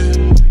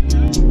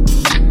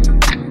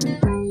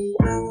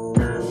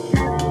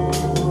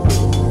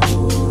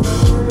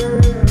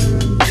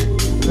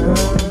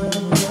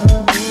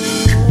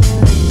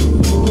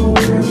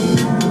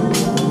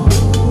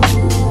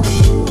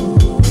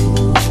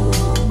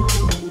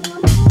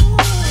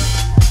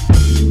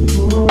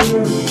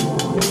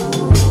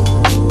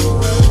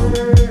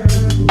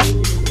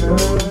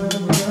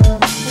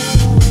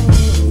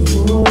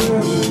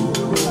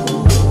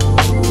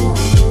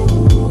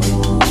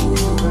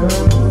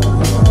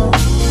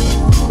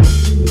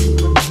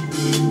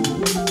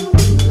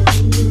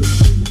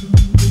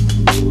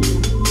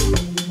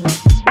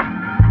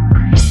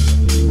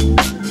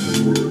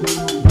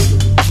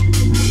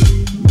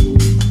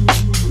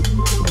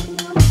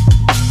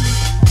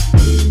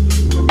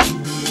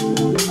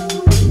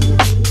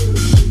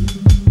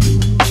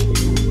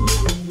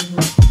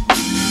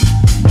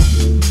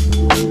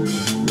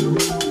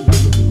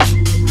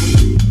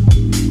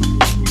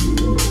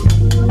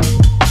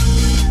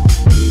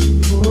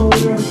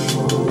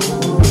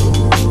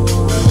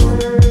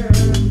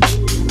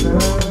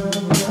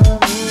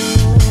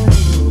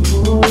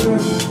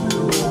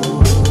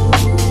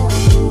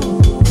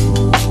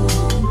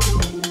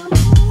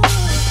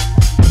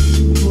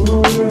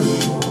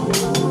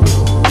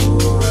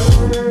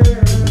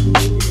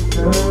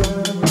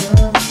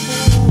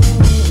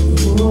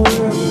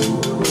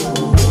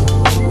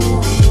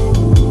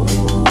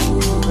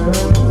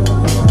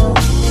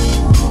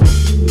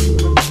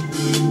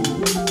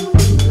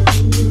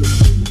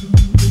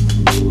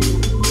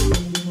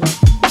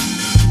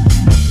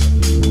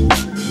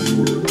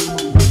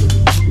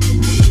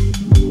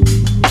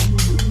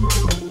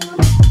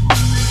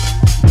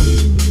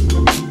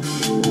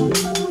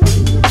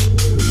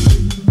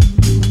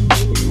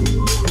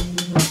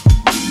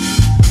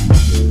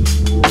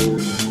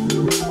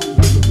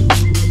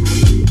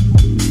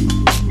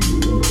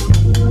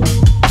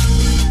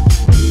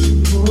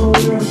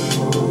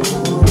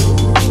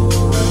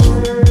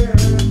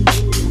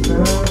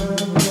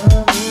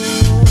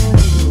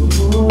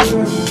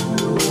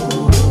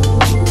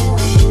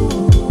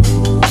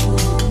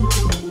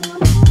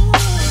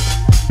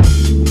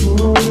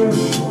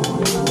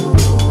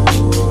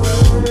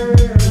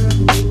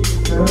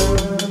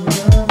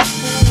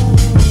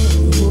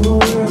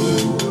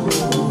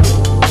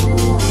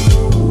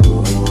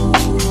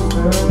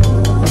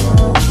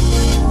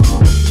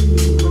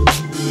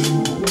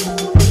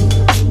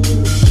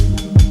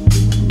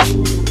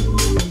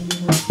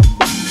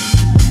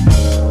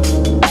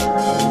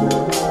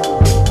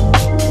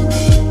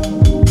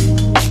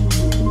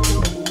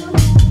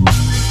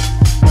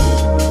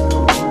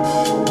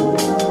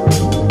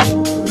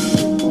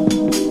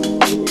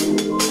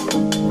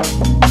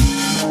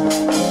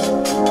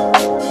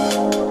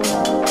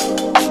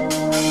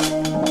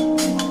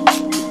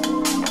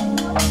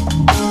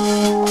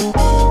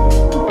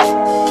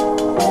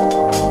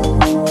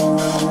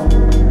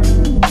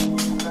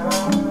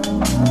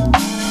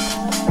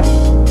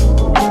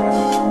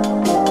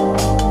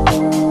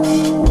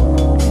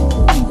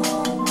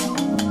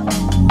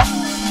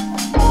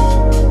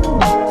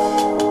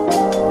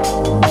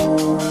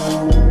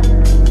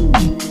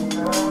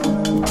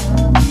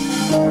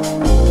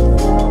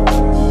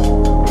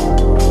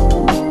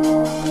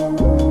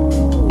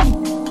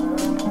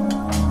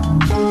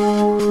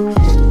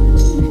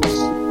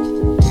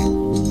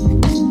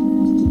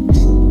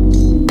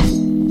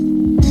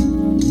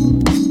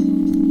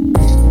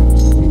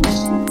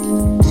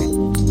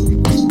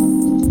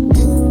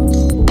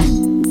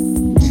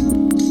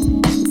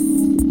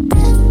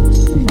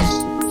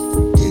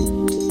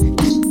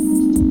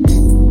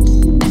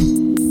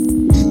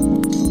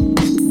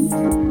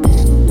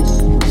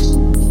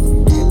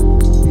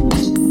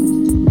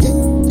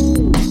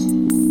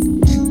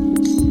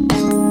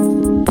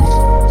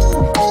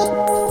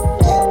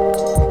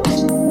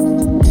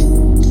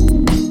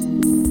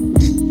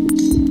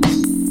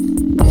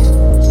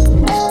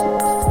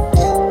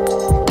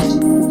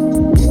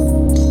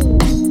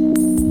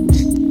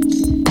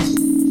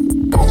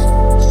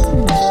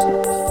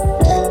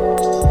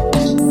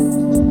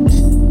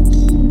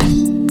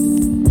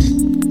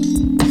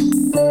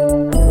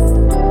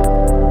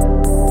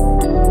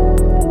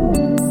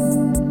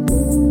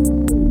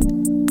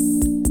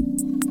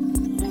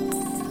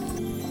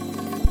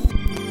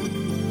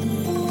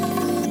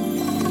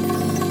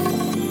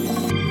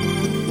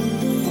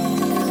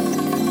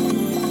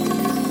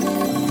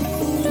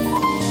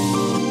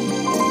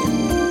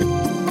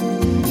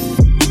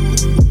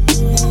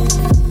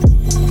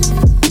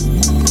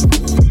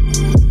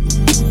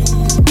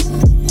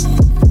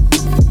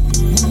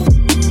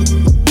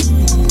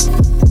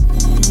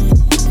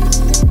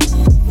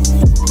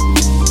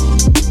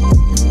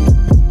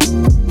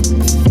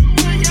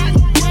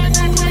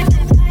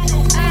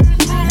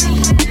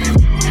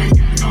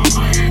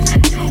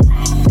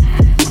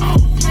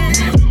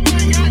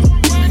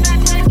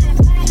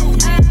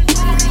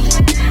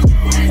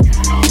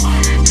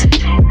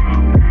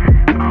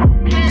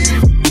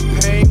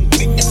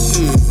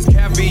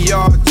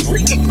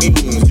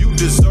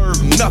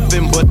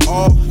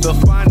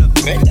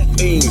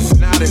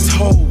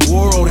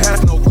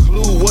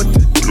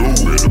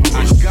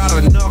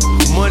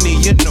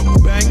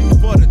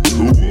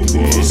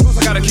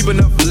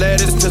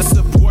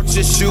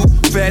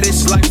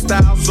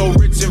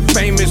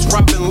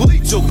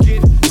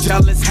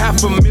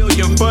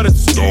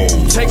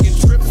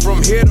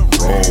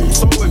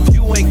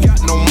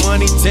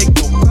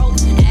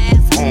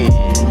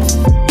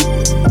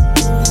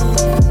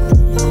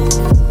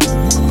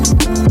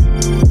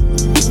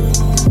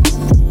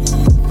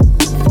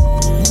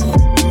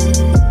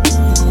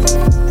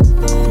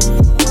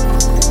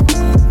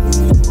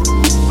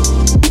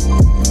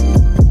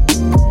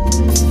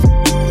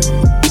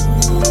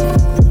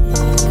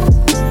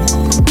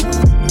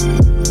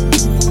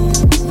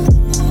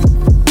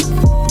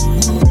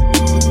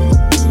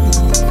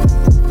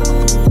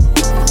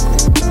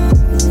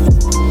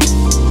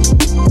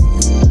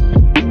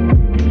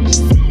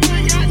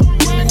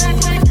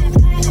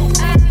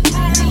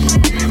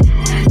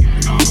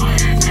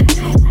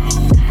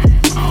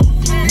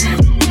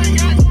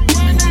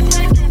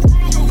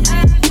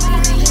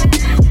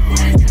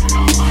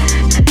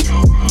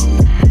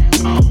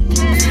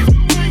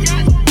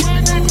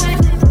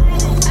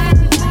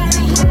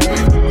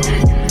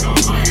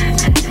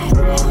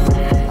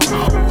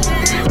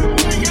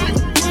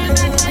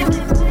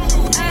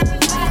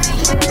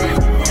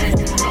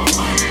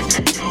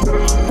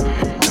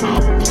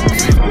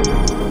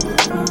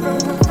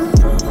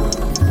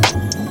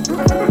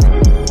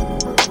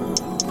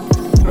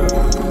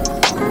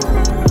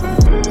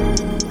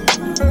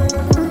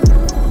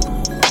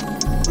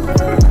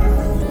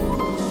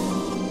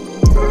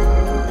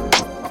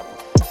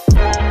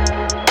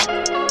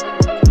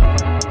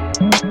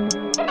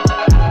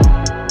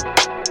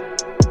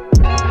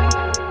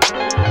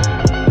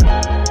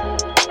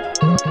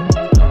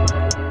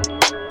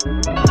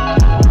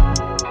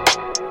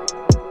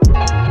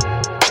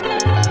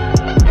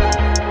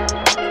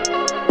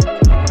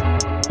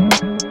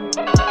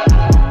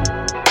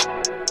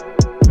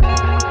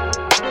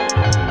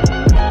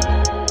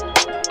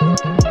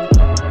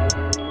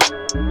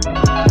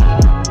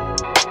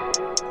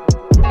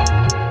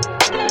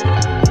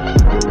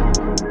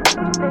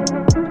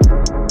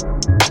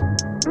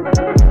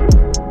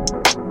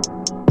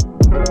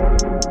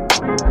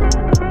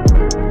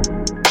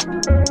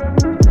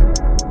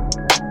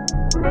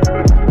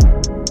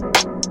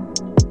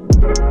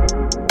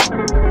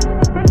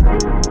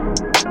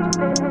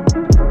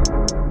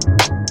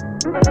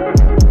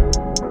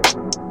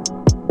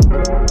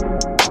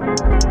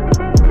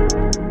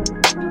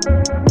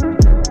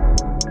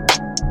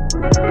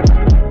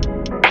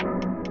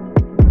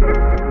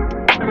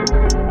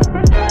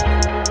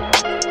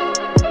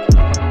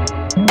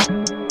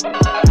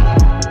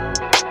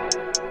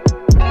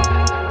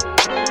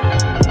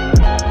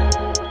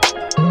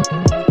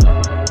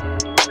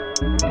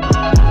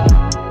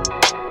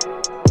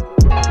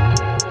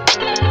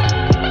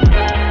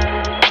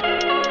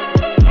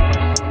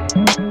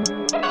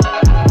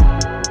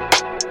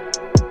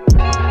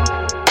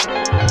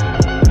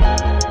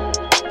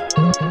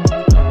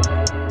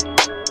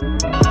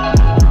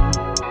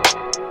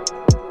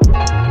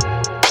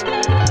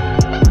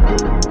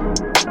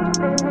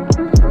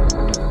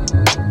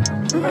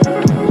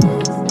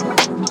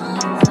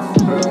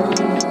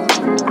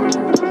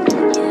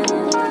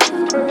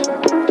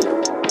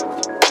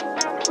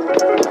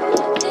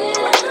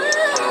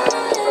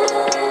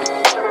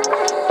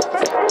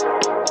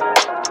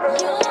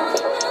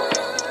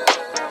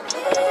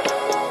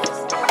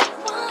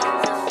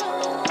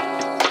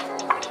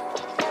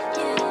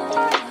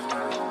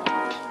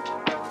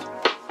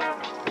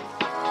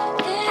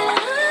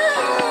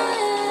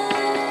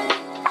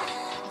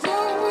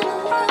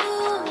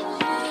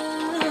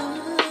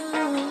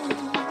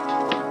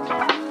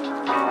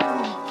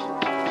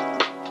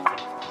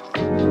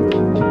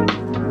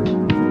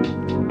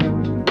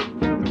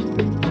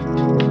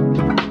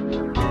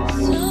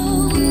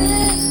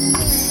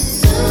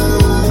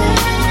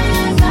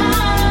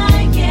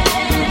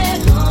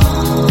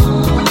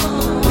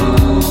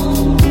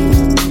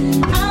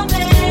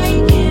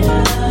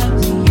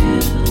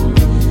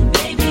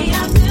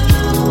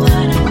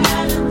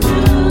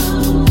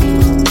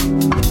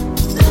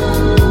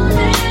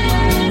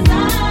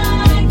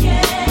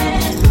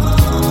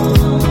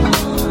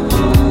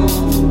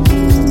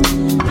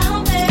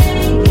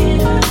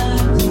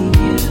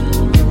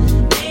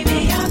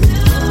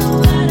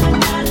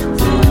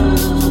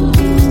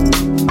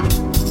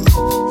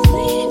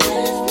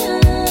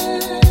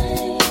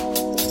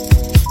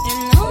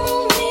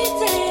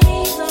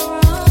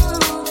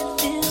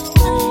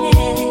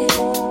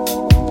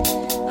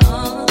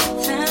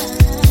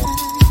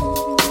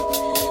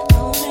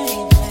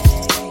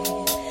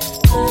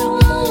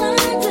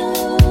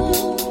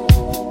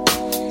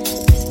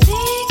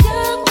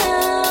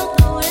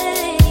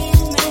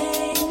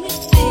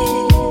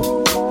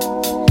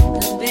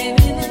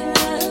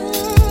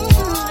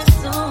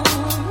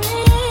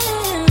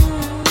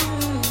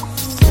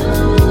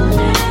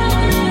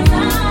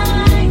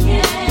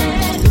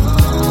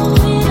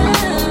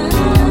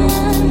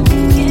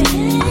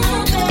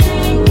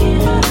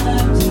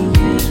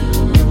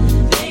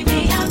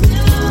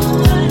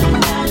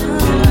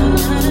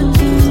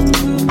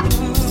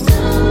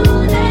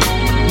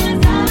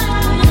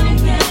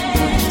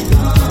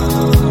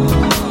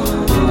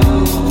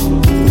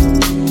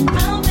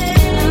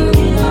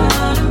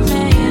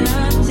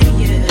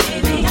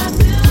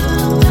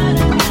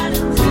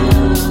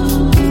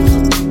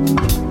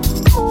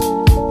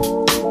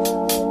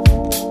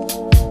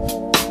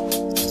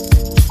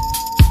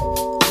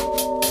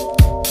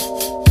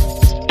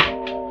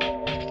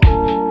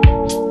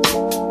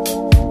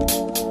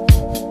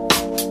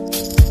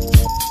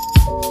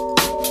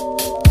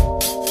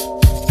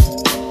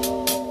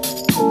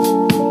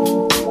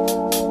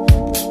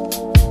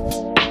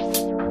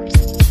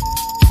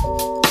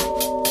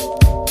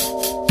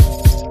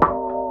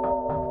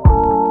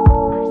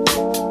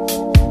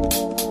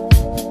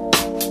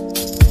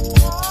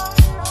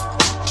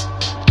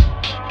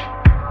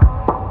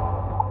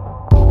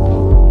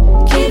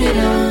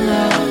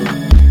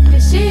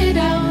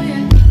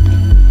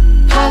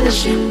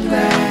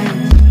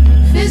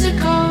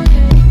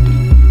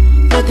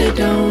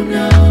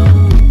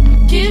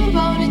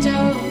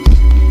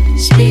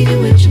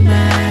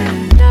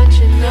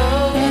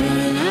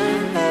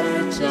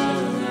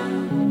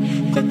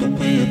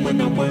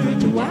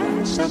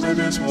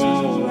 against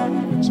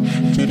walls.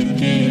 To the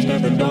kids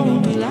never know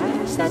the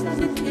lies that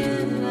they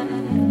kill.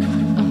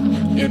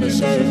 In the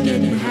surf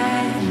getting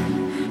high,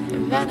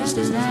 and vanish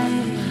the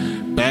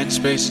light.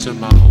 Backspace to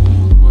my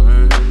own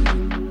words.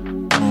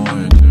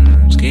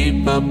 Orders,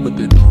 keep up with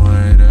the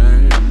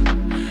order.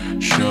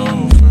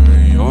 Chauffeur,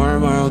 your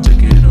world to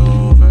get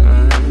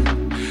over.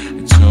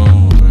 It's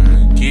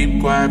over,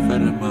 keep quiet for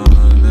the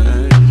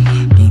mother.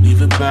 Don't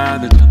even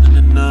bother telling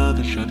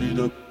another, shut it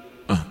up.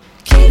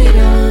 Get it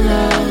on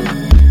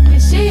low, you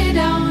see it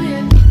on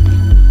you.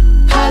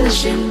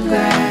 Polishing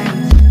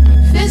glass,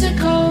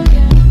 physical,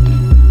 yeah.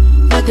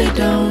 But they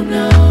don't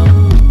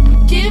know.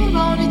 Keep them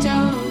on their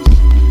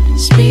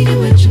toes, speaking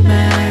with your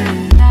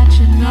mind, not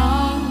your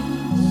nose.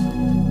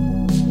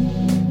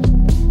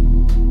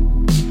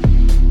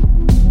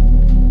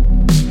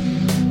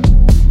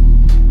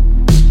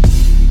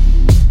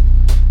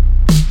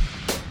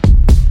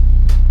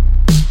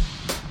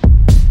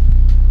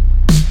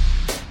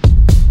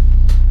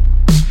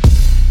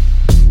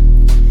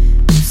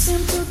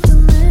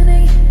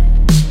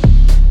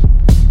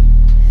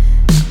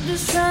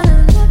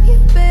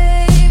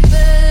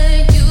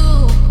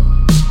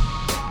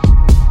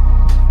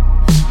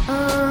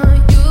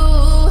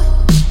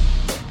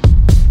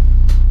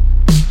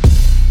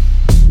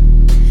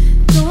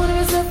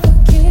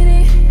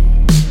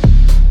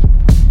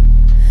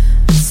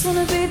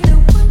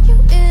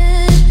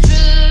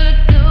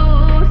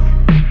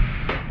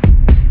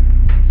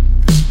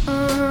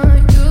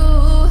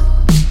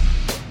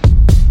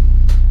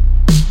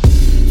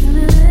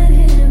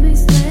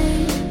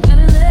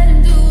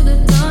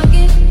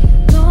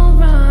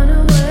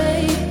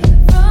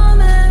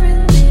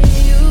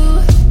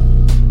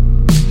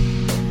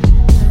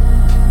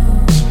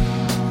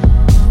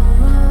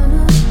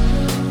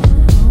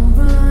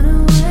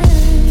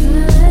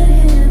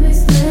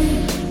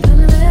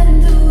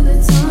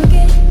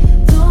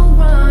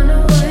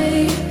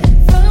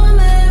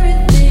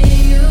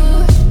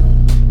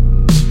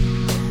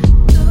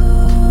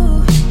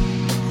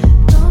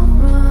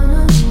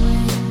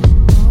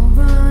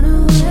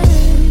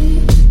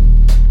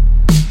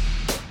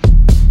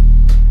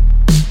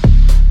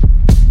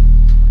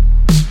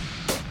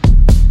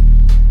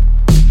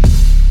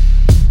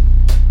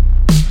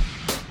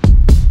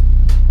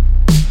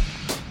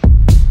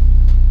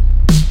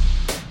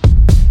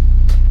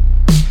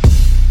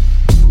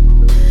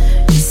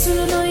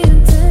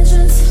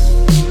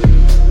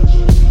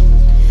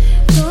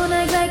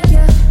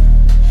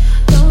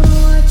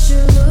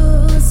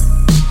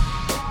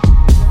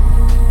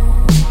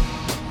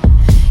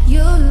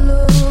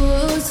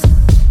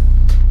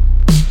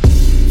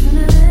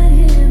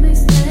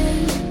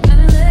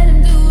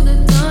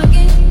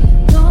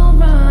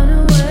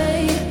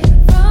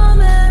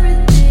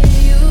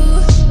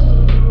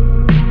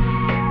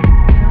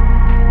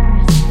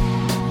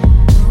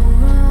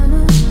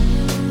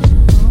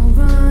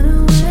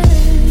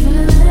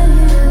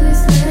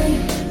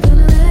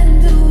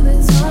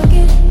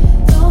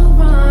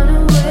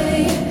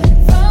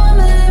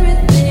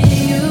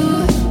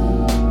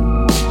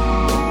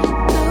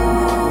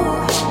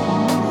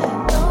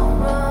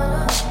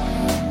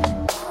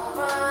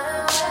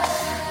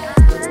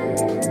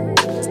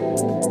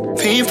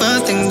 People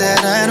think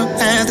that I don't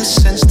have the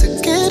sense to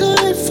get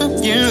away from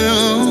you.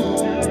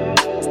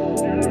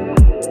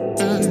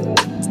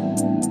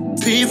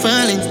 People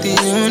ain't the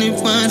only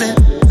one that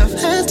I've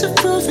had to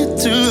prove it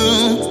to.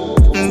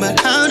 But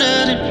how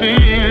does it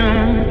feel?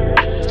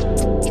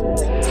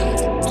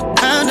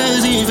 How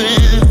does it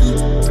feel?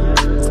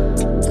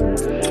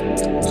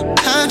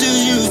 How do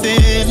you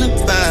feel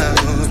about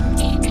it?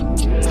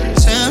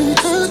 Tell me,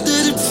 how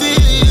did it feel?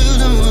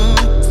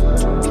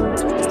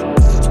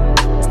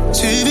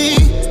 To be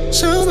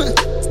someone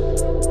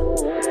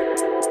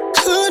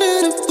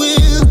couldn't have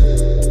will,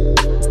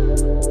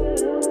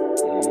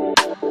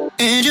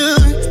 and you're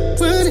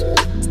running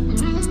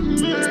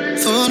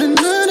for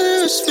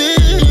another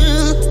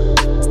spell.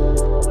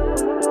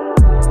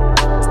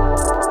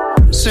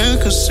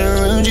 Circles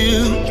around you,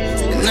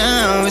 and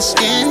now it's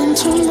getting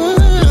too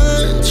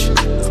much.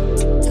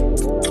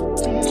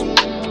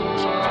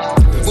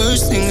 The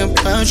worst thing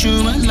about you,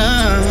 my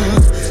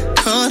love,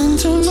 caught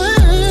into my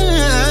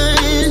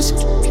eyes.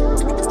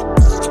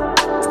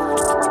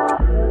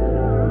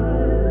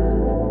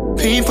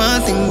 People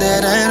think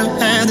that I don't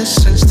have the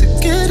sense to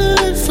get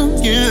away from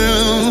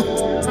you.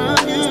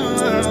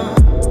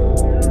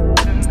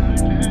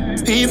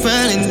 People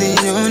ain't the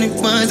only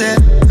ones that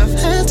I've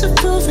had to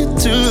prove it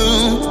to.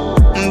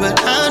 But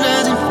how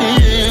does it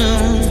feel?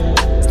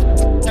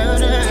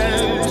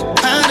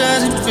 How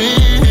does it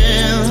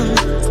feel?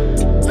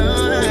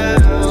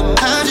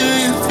 How do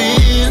you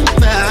feel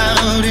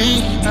about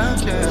it?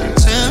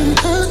 Tell me,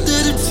 how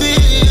did it feel?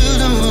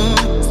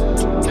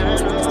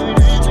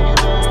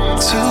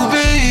 To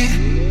be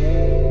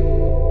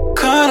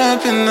caught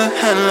up in the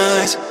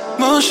headlights,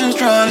 motions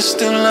dry to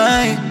still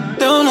light.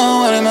 Don't know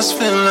what it must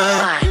feel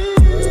like.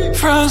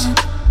 Frozen,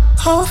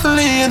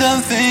 hopefully you're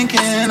done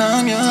thinking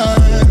I'm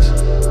yours.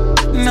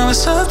 No,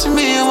 it's up to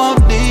me, I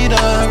won't need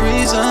a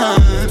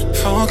reason.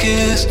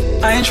 Focus,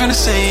 I ain't tryna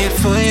say it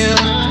for you.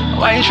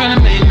 Why you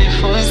tryna make me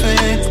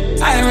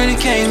forfeit? I already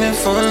came in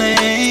fully.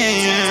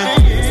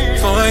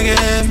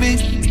 Forget me,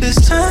 this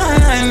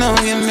time I know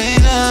you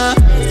made up.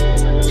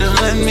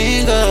 Just let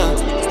me go.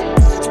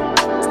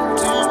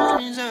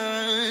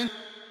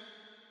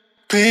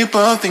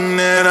 People think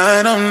that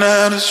I don't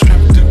have the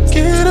strength to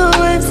get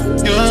away from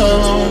you.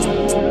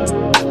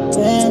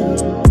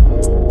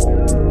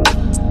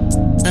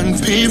 And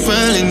people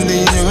ain't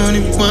the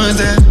only ones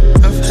that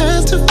I've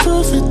had to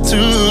prove it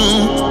to.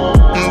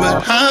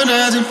 But how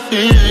does it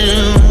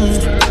feel?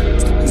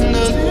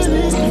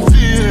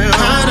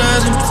 How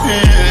does it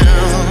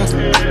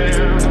feel?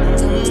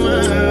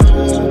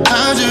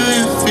 How do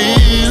you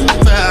feel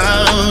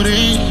about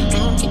it?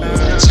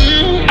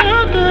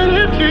 How does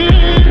it feel?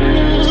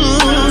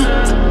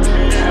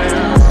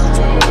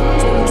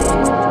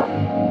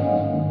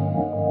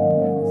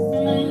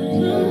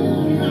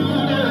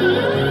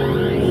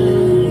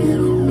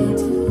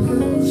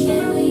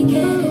 Can we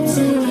get it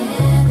together?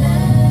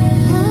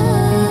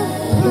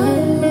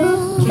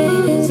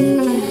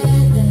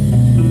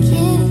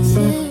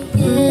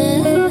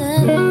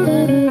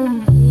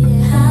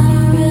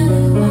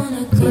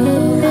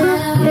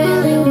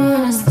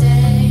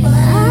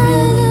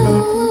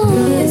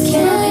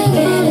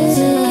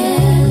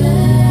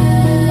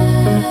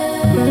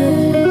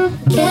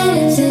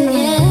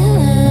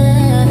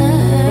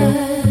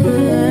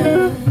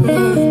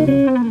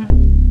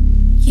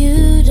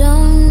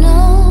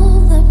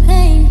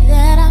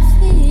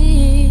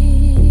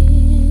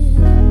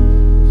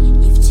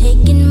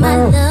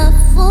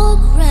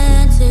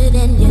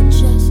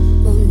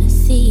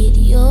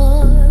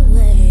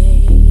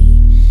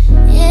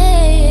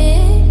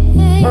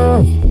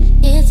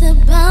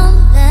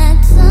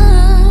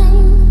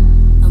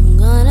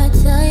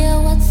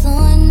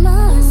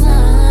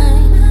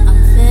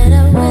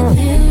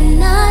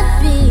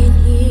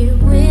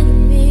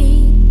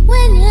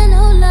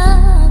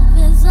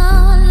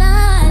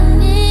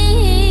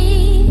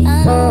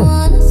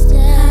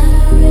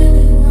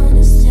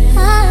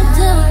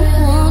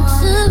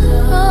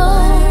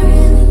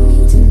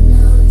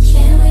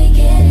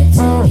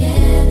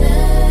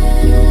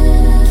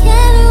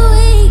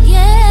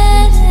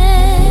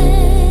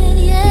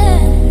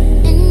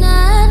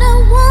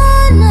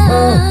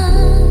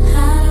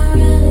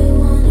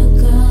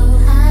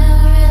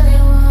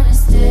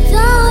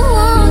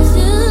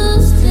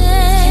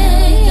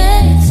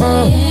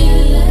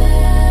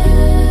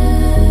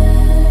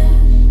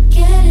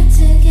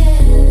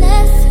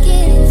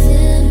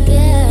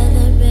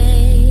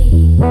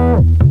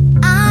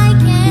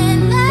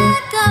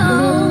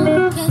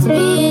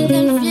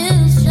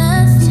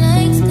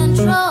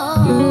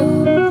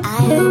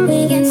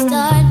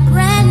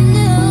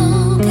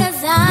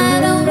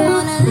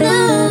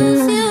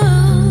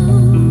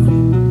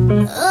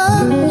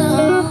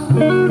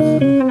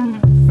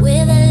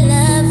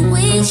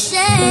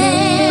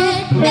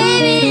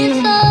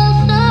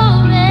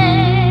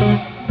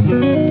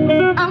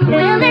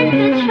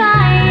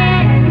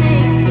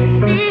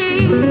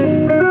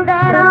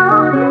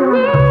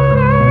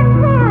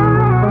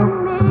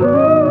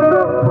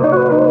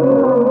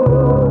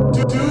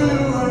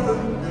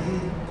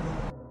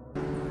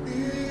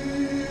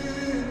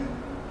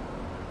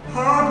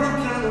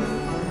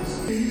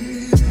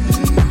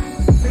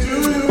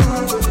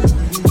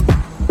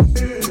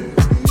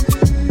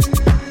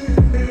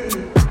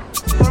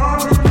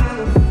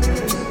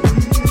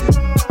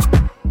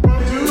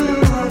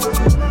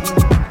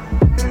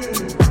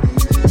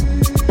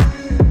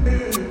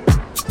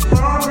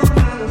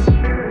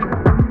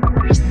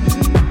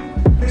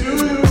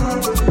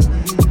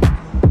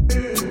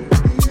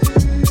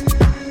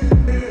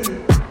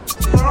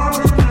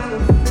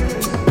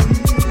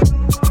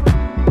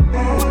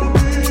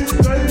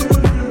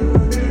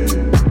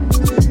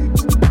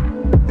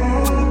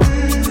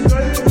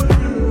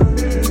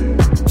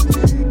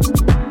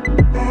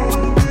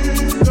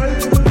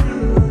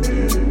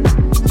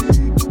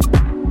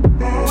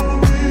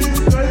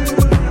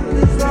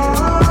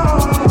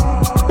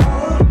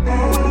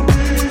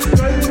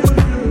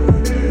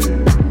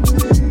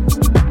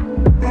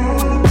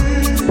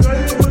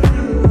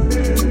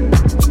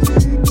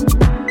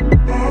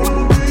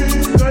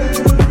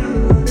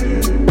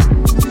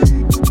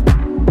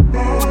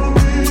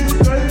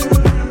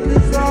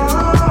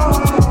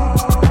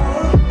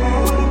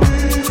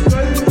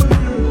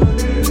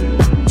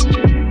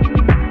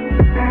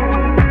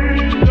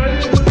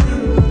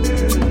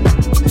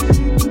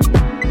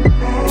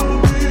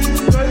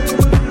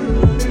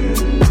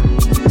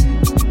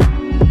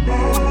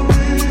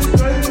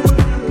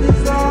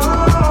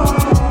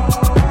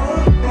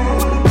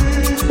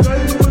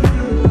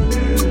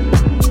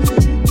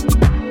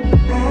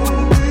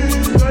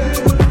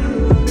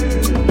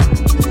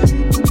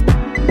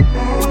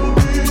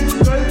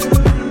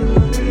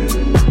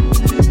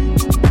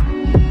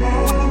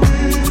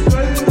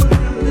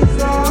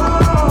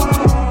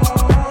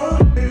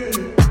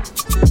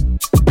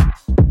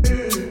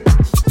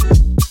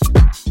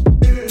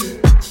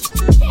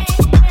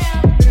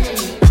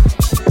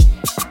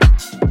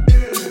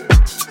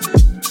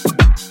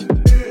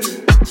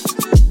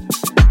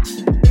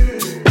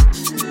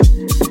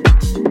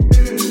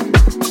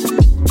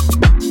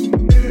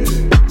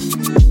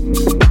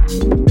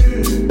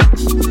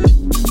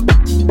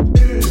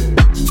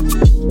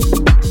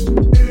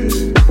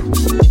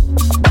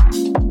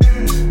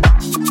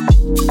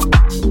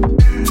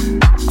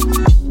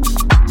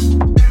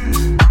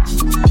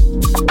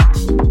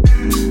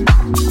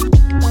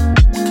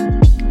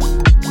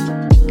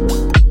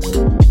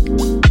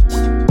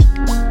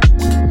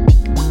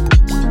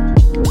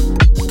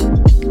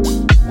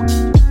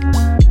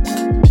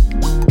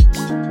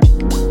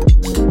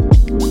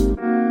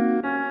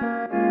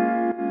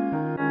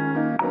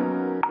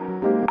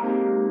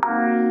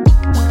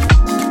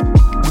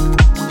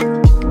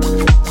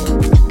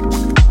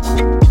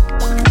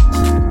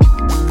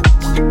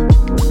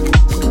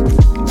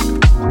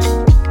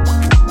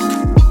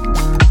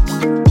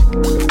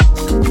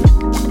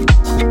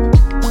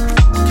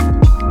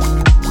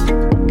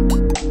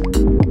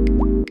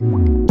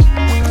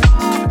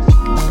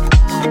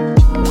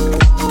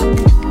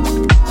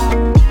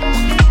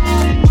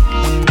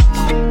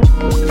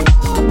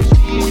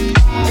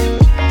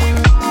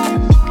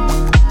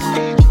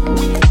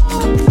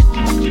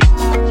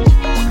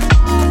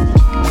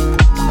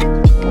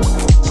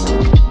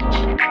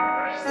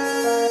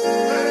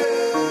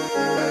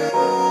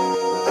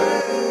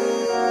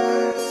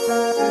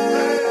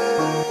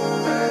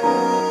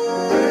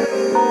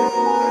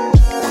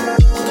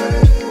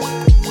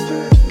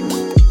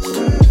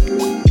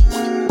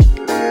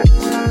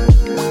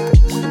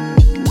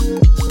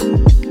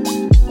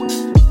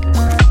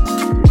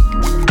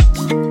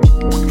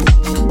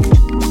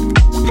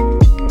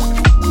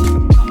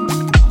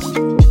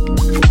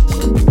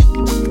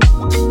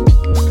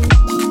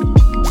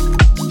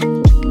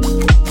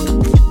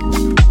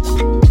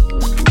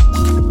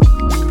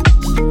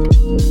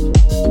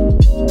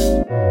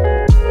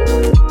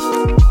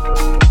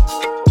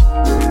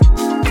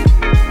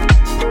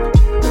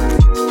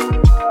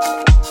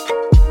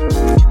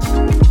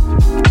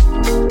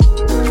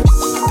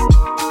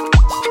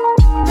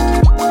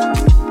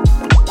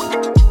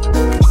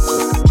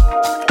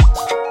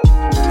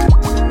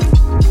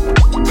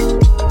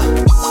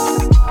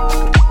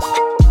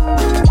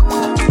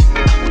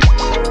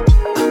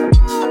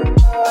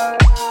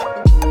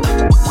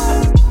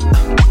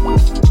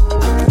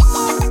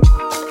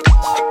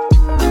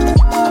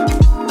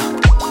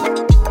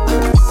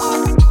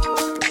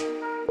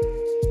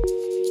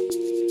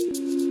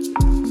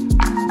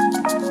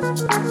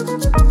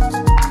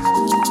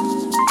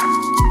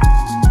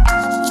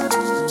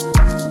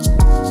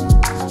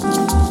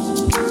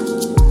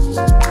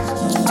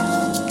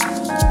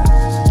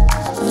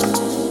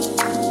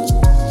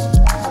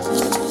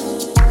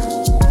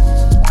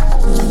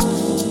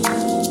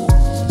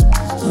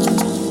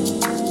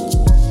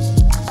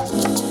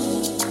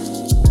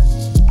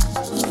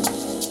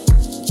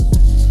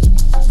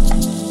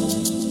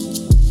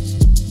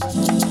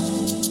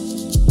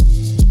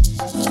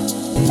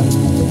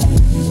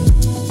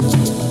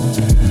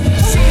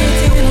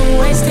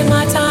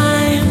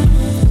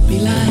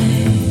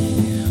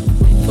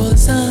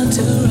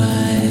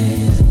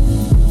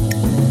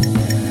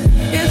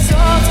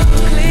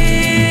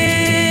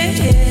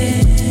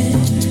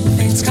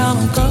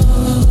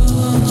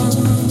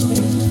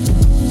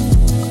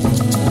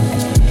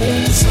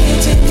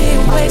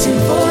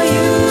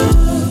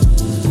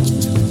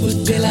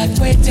 would be like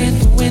waiting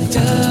for winter.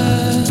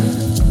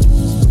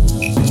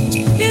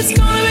 It's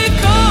gonna be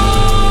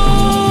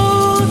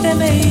cold, there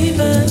may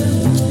even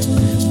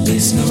be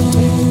snow.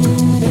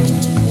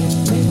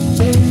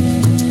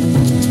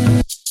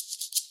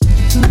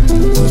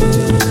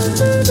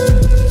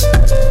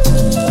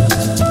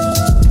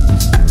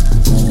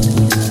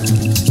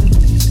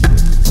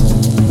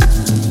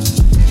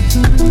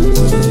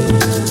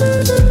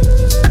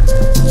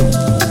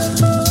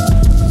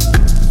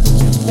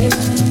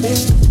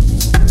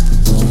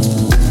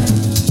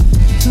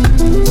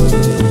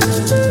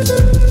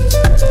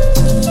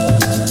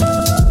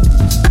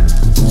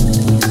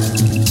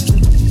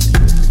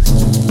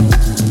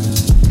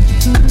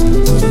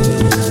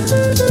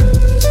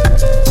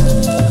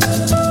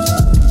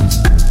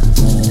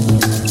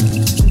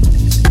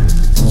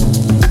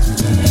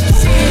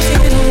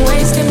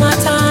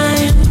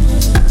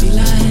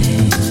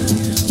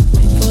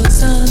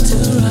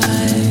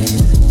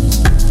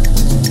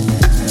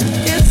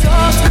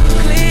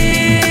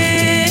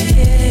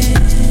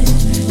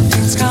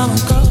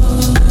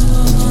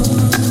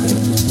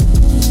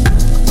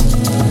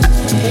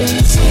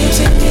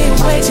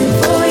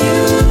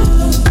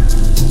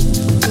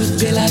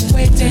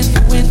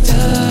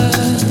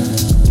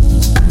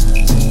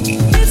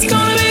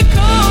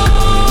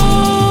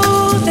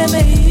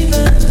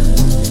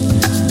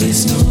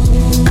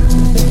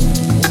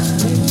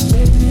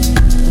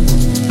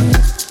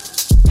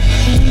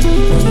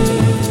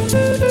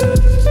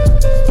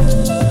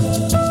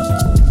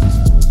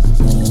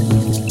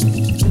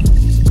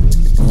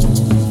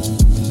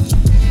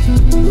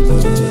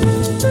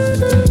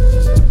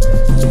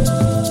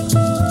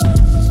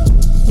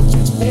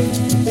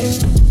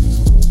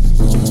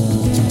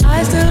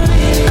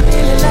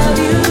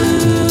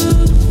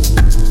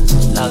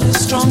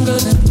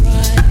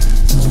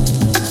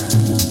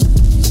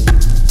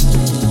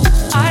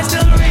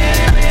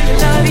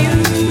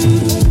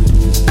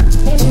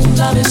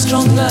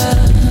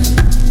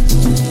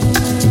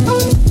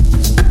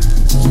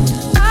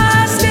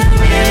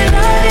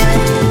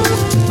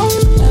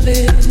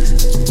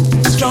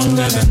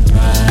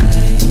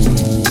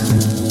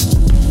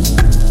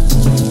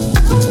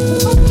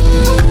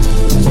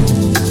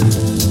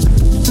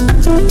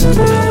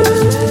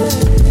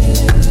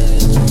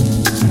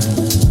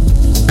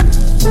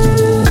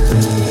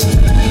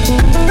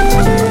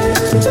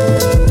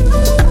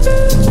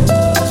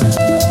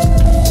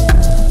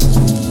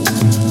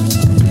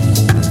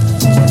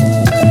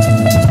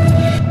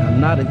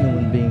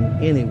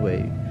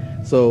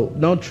 So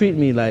don't treat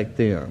me like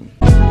them.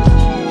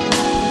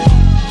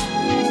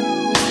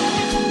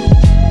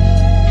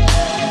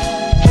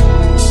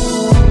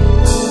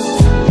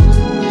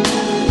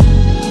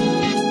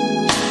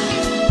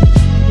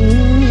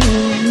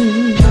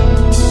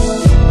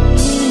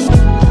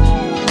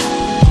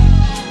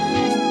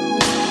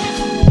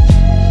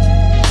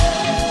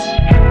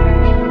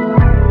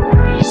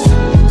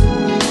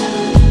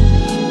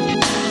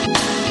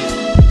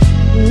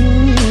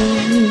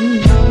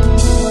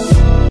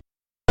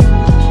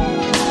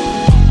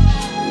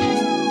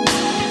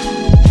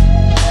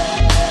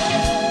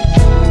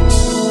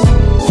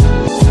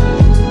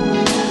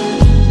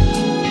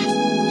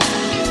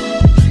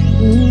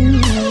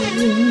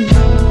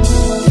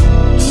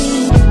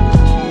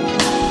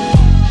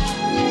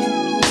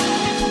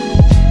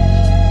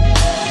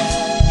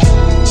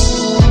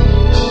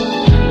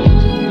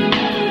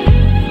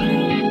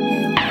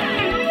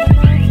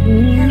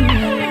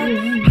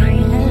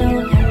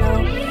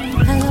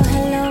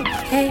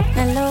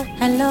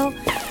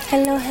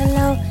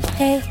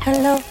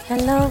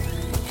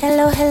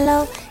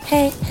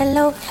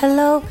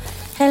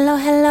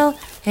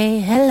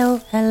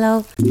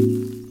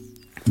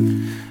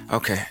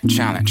 Okay,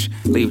 challenge.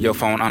 Leave your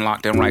phone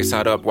unlocked and right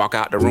side up. Walk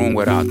out the room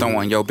without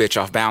throwing your bitch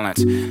off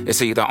balance.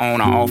 It's either on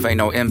or off, ain't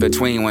no in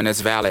between when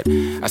it's valid.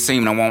 I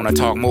seem to wanna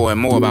talk more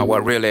and more about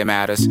what really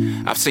matters.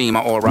 I've seen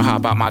my aura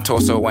hop out my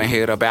torso and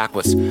hit her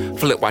backwards.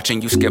 Flip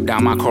watching you skip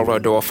down my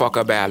corridor, fuck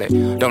a ballad.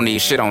 Don't need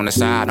shit on the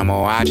side no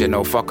more, I just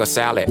know fuck a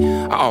salad.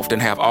 I often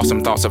have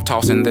awesome thoughts of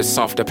tossing this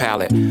softer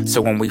palate. So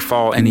when we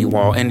fall, any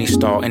wall, any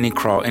stall, any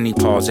crawl, any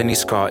pause, any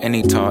scar,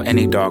 any tar,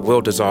 any dog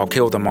will dissolve,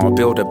 kill them all,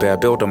 build a bear,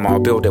 build them all,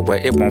 build it where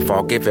it won't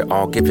fall, give it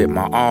all, give it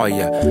my all,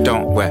 yeah.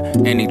 Don't wear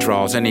any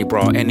draws, any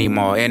bra, any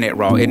more, in it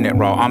raw, isn't it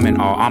raw, I'm in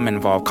all, I'm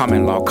involved,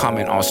 coming law,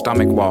 coming on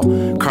stomach wall,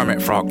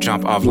 Kermit Frog,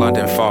 jump off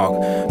London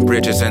fog,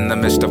 bridges in the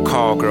midst of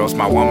call, girls,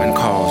 my woman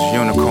calls,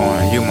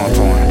 unicorn, you my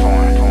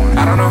porn.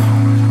 I don't know,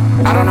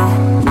 I don't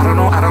know, I don't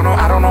know, I don't know,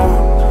 I don't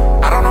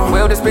know, I don't know,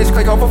 will this bitch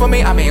click over for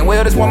me, I mean,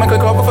 will this woman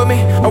click over for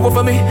me, over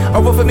for me,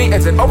 over for me,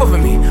 is it over for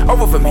me,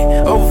 over for me,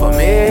 over for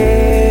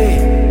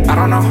me, I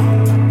don't know,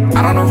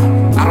 I don't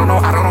know, I don't know,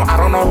 I don't know, I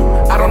don't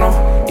know, I don't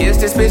know. Is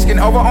this bitch getting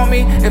over on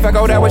me? If I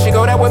go that way, she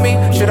go that with me.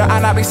 Should I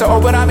not be so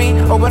open on me?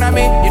 Open on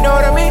me? You know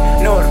what I mean?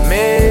 You know what I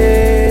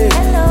mean?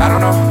 I don't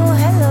know.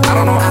 I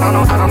don't know, I don't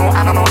know, I don't know,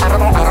 I don't know, I don't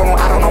know, I don't know,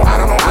 I don't know, I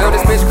don't know. Will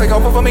this bitch click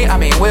over for me? I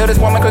mean, will this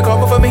woman click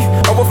over for me?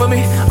 Over for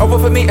me? Over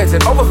for me? Is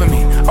it over for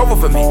me? Over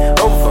for me?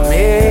 Over for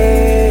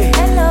me?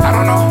 I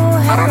don't know,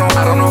 I don't know,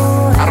 I don't know.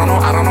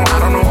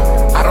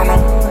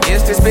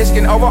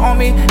 over on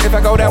me. If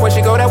I go that way,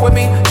 she go that with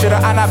me. Should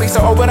I not be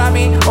so open on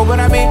me? Open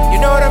on me, you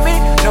know what I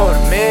mean? You know what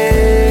I mean?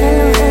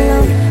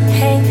 Hello, hello,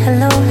 hey,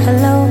 hello,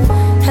 hello.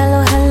 Hello,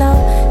 hello,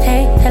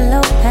 hey,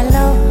 hello,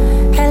 hello.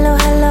 Hello,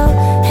 hello,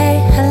 hey,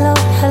 hello,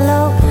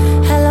 hello.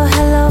 Hello,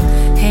 hello,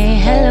 hey,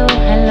 hello,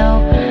 hello.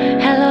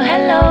 Hello,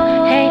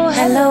 hello, hey,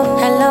 hello,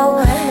 hello.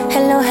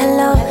 Hello,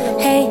 hello,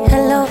 hey,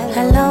 hello,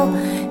 hello.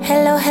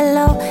 Hello,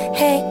 hello,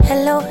 hey,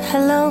 hello,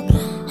 hello.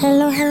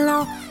 Hello,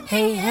 hello,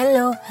 hey,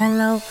 hello,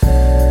 hello.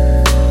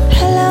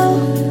 Hello,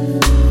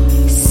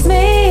 it's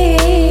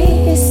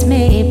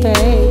me,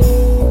 babe.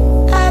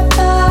 I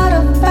thought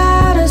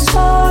about us for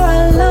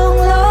a long,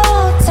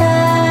 long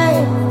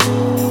time.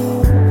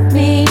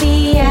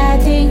 Maybe I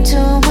think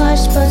too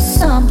much, but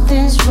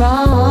something's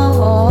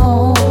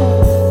wrong.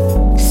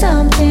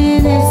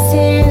 Something that's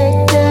here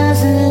that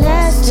doesn't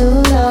last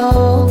too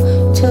long,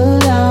 too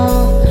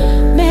long.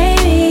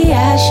 Maybe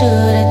I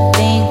shouldn't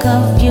think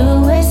of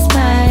you as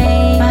mine.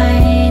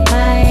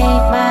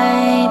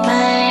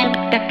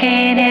 I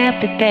can't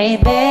help it,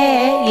 baby,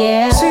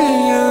 yeah.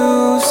 See you.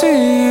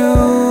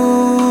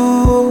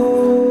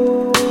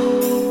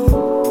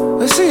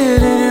 I see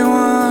it in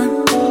anyone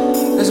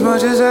as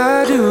much as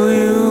I do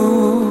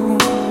you.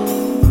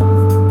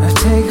 I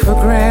take for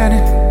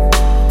granted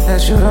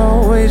that you're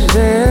always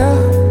there.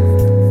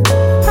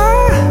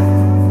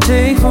 I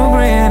take for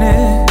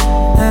granted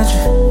that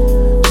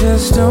you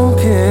just don't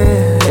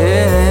care.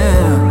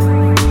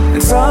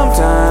 And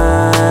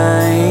sometimes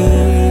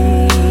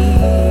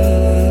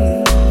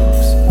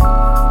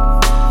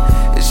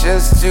it's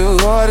just too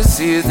hard to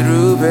see it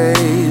through,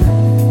 babe.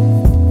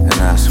 And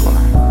that's why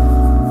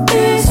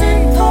It's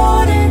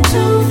important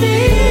to me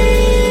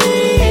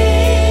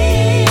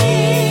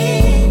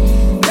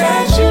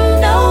that you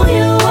know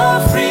you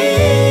are free.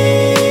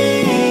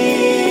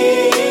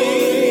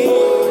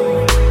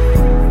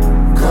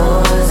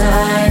 'Cause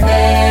I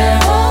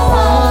never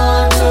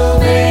want to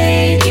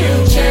make you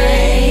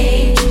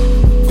change.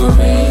 For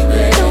me,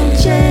 baby. Don't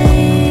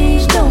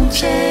change, don't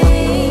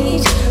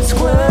change.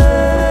 Squirrel.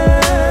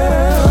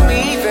 for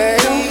me, babe.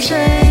 Don't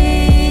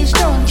change,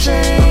 don't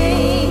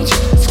change.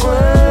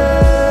 Squirrel.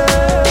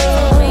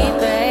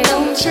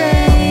 Don't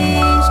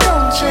change,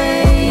 don't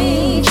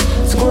change.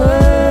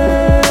 Squirrel.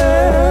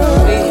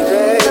 Me,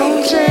 babe.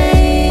 Don't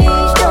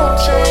change, don't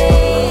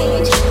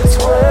change.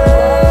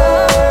 Squirrel.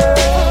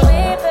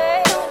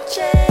 Don't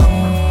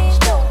change,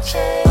 don't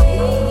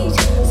change.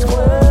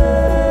 Squirrel.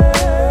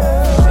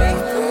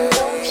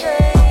 Don't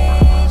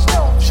change,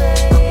 don't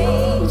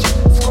change.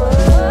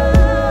 Squirrel.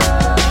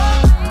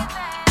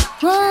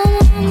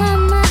 On my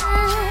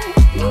mind,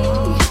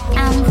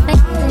 I'm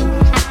feeling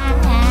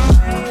high.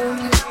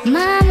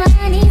 My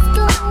money's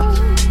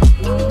gone.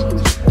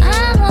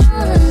 I'm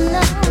all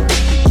alone.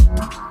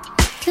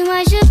 Too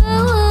much of the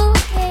world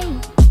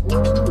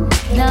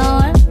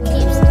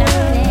keeps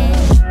turning.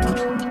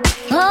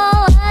 Oh,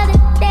 what a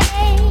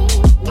day!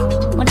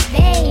 What a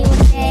day! What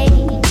a day!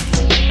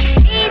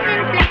 These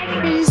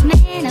inflections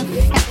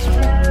manifest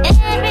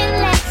with every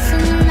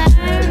lesson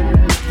learned.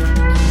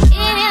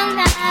 If your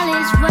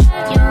knowledge were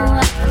your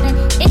weapon,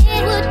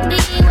 it would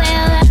be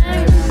well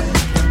earned.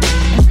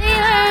 If we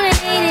were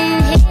made in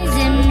His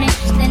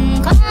image, then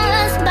call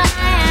us by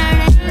our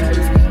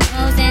names.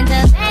 Those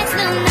intellects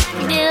do not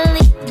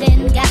believe in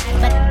God,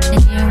 but they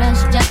hear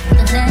us just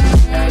the same.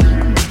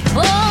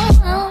 Oh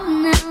no,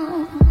 no,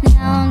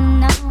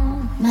 no,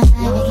 my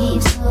life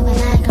keeps moving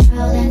like a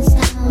rolling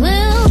stone.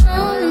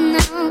 Oh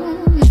no,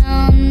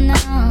 no,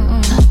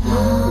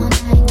 all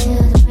night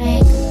till the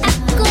break of dawn.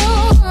 I go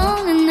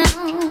on and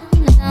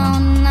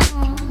on,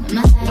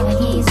 my life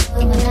keeps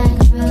moving like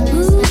a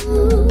rolling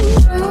stone.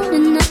 On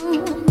and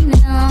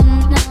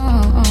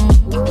on,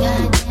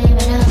 God damn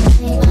it, I'ma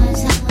sing my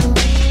song.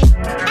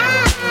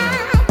 I'm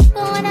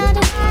going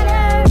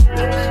underwater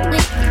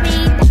with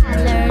 $3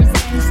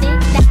 and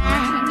 6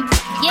 dimes.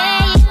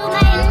 Yeah, you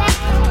may laugh,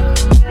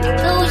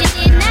 'cause you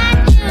did not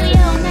do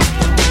your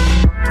math.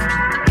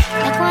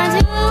 Like 1,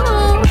 2,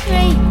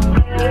 3.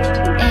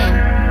 Damn,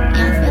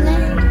 y'all feel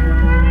it?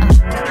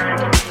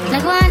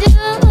 Like 1,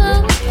 2,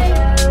 3.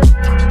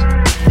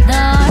 The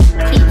earth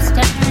keeps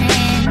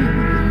turning.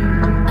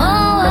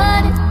 Oh,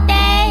 what a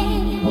day!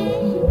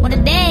 What a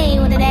day!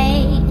 What a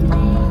day!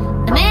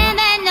 The man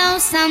that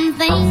knows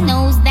something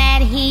knows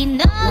that he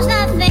knows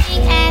nothing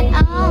at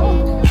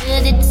all.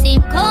 Does it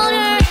seem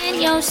colder in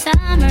your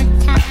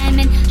summertime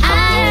and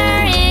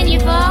higher in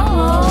your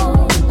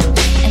fall?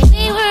 If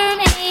we were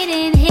made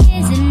in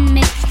His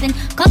image, then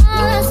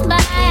call us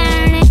by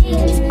our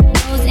names.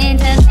 Those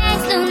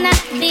intellects do not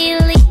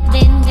believe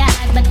in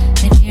God, but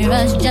they fear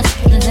us just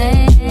the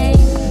same.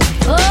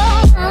 Oh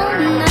no,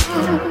 no,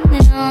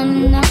 no,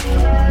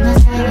 my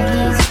life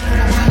keeps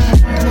moving like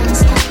a rolling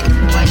stone.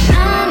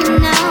 No, no,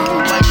 no, no.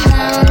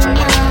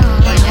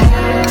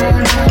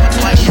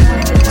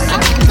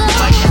 I'm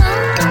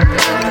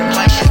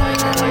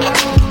going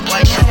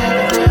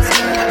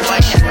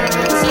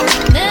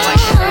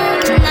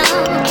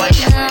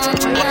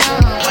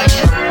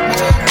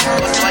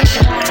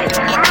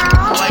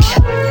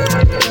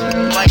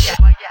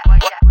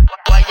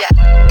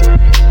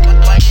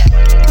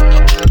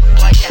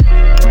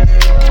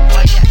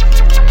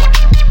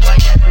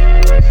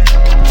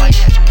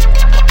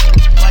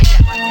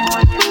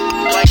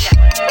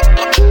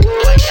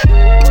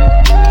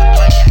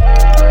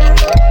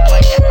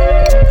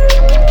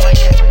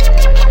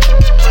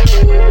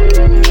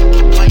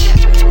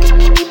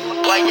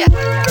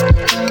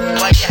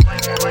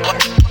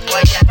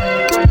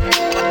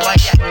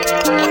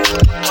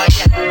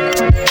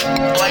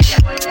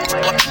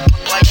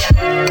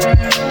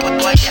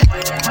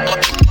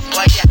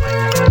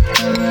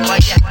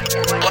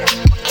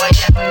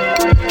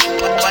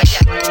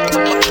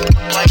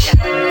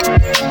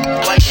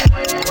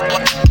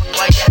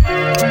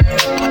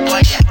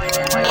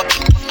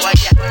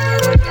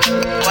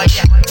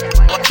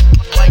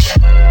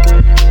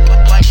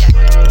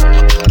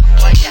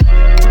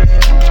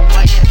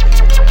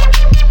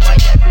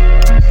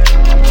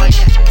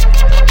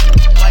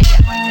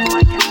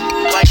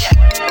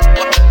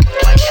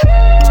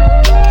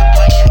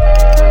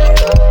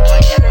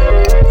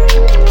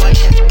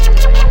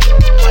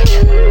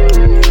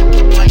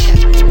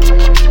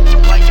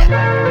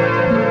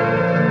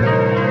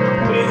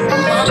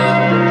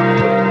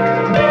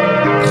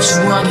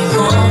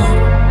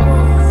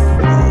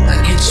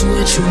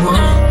you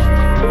want,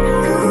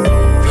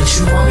 but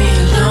you want me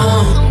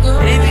alone.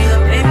 Baby,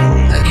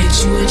 I get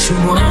you what you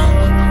want,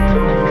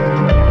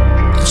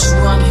 but you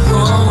want me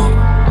home.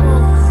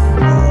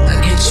 I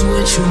get you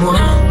what you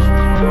want,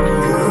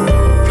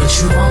 but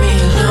you want me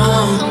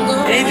alone.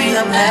 Baby,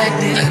 I'm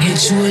acting. I get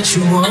you what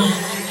you want.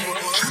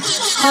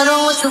 I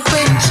don't want you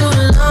waiting too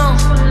long.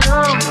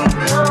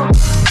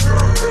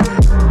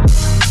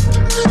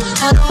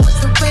 I don't want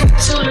you waiting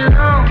too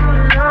long.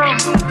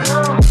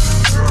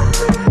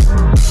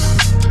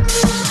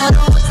 I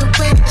don't want you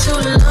waiting too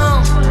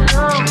long.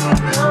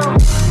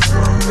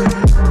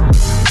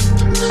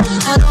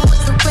 I don't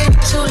want you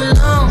waiting too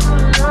long.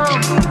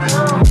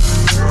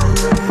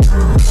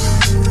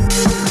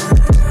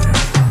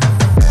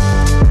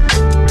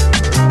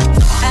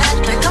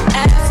 Act like I'm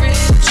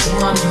average. You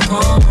want me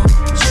home.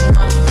 You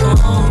want me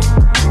home.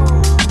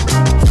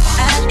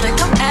 Act like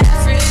I'm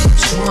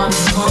average. You want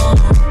me home.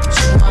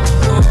 You want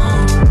me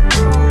home.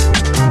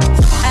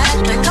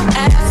 Act like I'm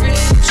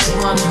average. You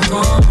want me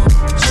home.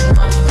 You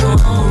want me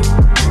home.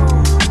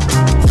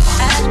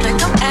 Act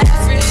like I'm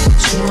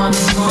average. You want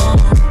me home.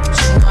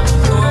 You want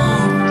me home.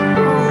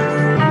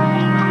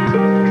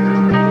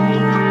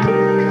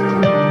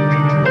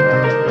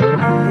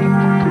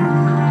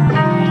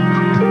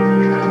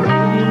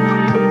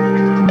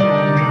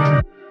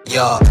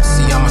 Yo,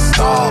 see I'm a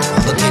star,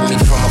 look at me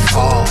from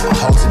afar. I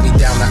hope to be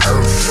down to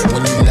earth.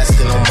 When you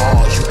nesting on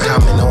Mars, you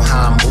comment on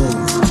how I move.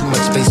 Too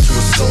much space to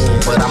assume,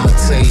 but I'ma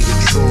tell you the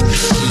truth.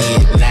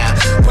 Yeah, now,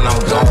 when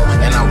I'm gone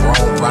and I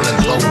roam round the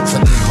globe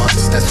for 3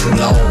 months, that's too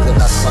long.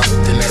 Without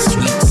something that's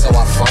sweet, so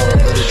I phone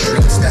little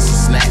treats. That's a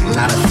snack,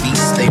 not a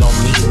feast. They don't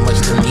mean much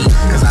to me,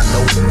 cause I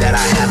know that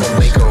I have a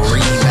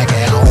bakery back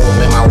at home.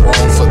 Am I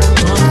wrong for the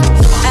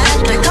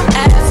Act like I'm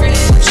average.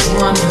 You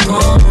want me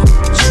home.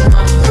 You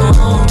want me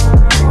home.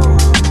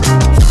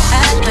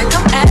 Act like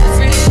I'm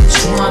average.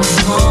 You want me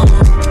home.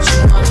 You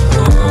want me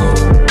home.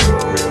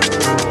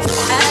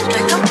 Act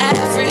like I'm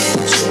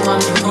average. You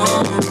want me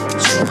home.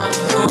 You want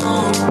me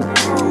home.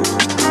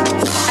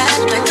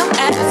 Act like I'm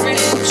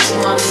average. You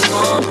want me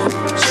home.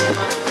 You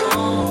want me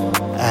home.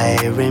 I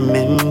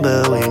remember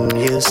when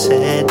you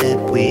said that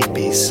we'd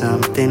be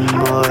something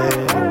more,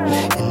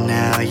 and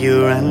now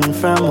you run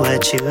from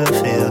what you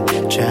feel,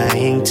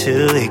 trying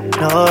to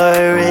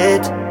ignore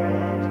it.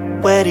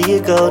 Where do you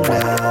go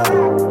now?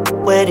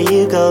 Where do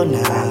you go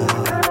now?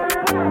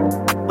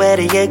 Where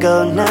do you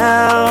go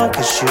now?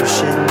 Cause you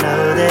should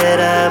know that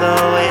I've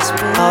always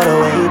been all the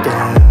way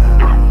down.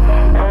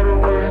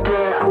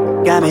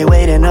 Got me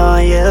waiting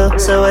on you,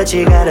 so what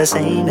you gotta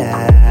say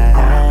now?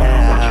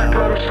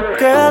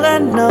 Girl, I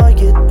know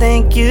you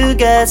think you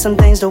got some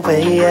things to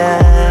weigh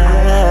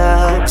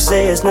out.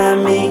 Say it's not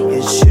me,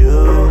 it's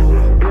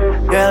you.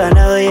 Girl, I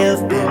know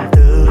you've been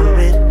through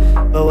it,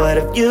 but what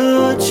if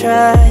you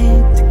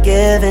tried to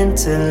give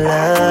into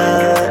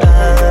love?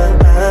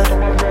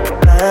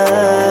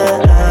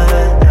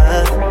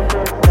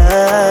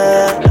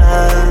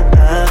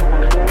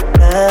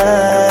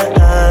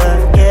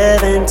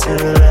 Give into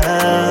love.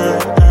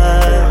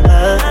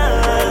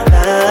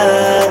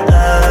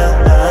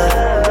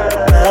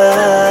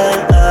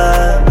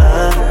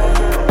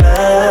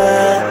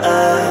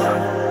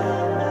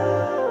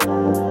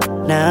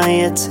 Now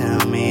you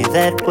tell me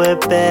that we're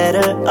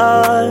better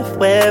off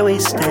where we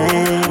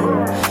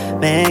stand.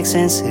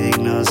 Mixing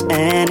signals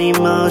and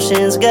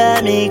emotions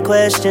got me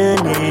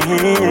questioning.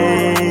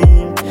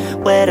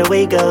 Where do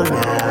we go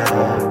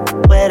now?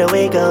 Where do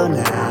we go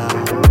now?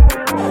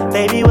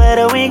 Baby, where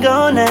do we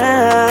go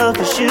now?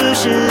 Cause you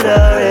should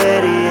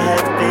already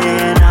have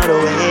been all the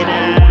way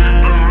down.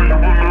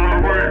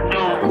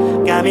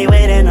 Got me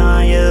waiting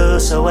on you,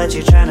 so what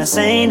you tryna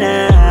say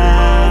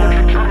now?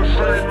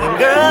 And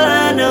girl,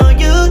 I know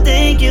you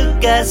think you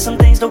got some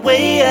things to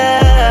weigh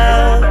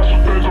out.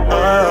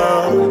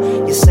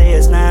 Oh, you say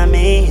it's not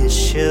me,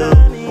 it's you.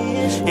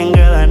 And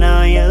girl, I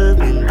know you've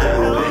been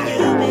through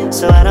it,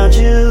 so why don't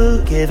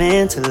you give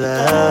in to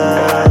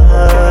love?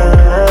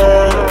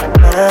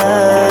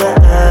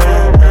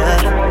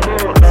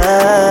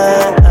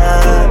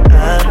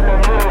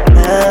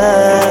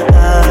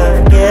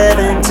 Give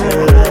in to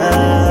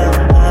love.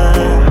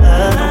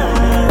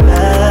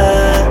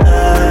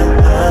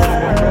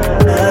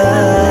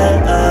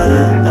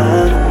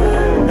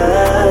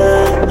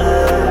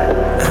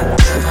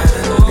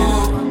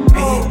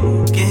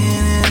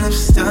 Beginning of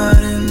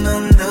starting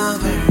all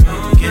over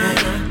again.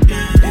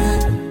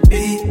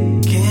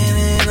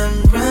 Beginning, I'm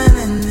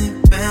running it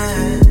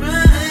back.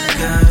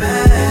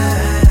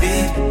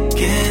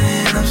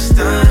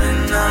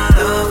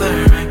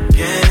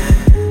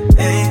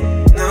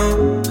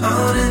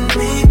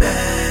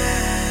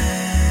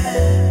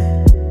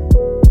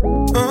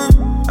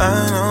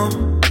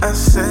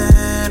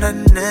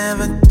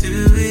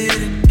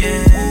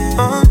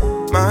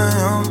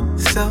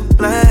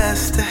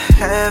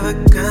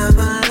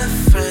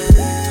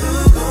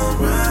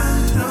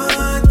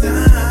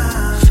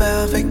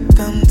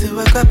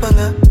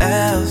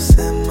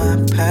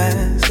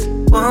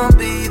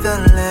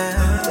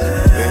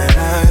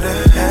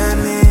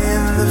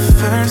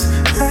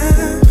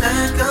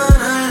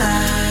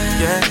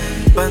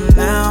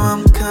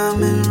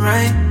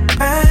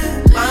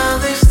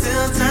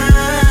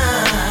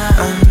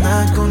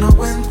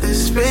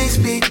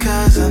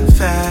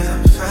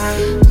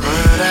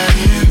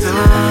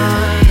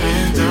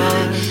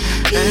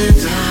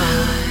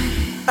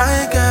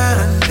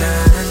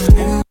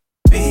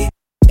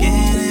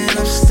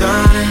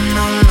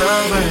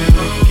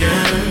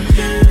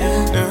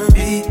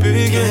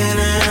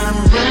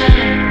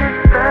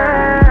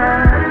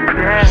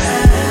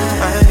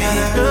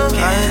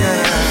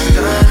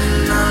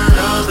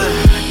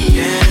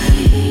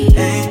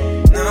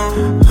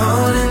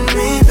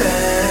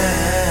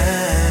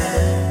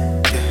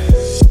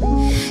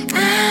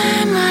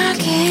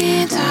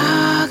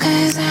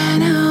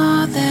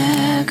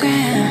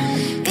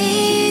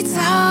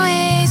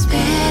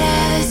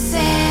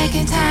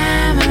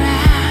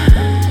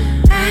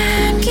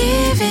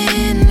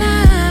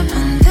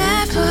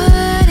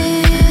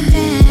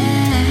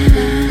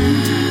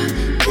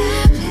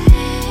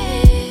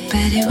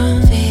 you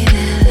won't feel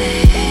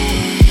it.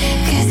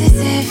 'Cause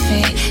it's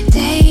every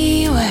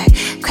day work,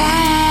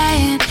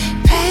 crying,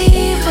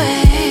 pray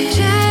work,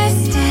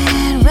 trust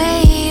and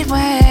wait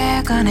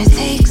work. Gonna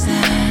take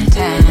some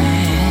time,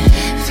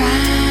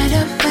 find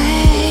a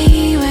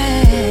way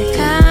work.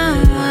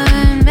 Come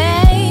on,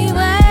 make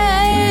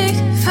work.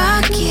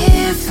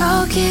 Forgive,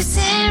 focus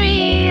and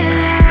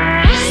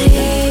realize.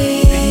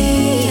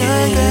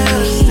 Your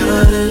girl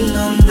started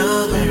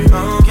another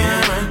again.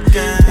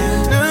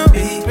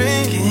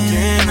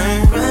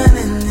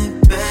 Running it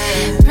back.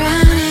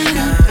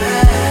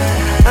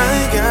 I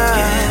got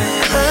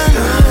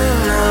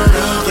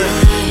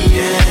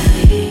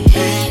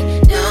ain't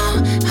no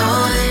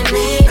holding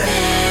me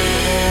back.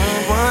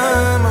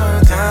 One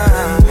more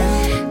time.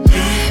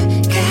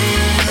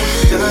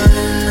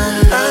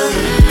 I've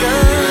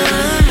got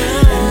it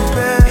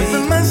back.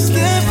 But my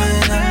step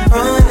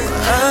on it,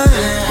 I'm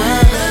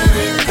running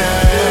it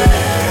back.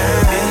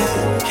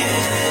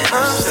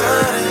 I'm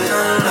starting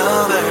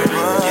another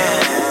one.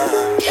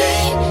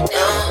 Ain't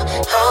no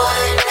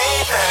holding me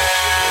back.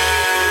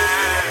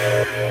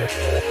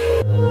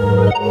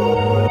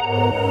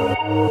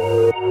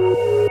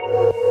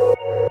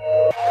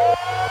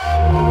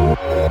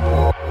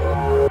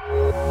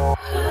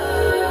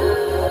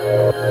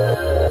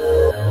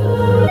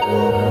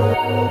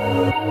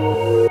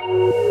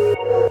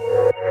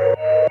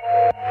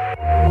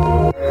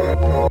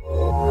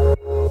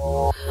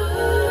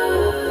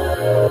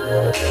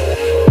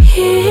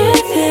 Here,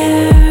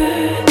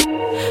 there,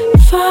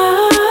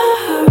 far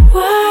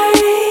away,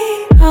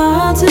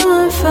 all too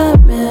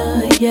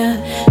unfamiliar,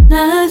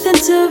 nothing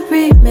to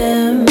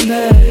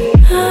remember.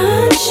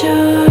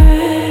 Unsure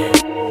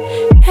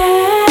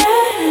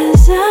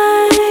as I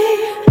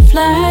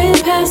fly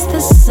past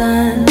the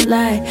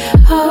sunlight,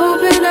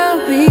 hoping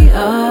I'll be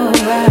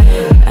alright.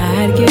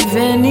 I'd give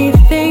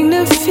anything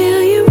to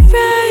feel you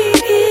right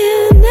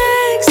here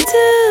next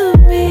to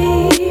me.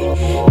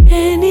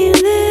 Any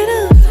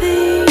little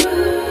thing.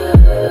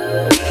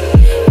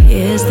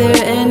 Is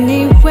there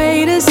any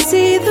way to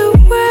see the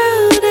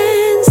world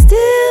and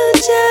still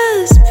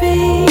just be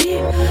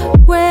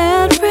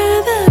where I'd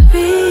rather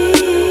be?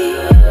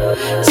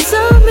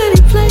 So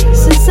many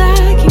places I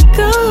can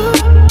go,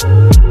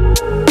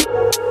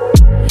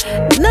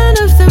 none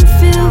of them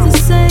feel the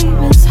same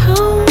as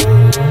home.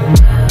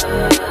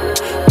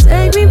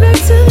 Take me back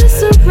to the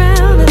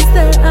surroundings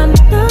that I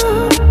know.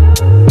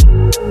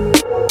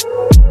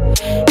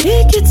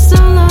 It gets so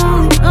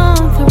lonely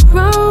on the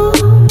road.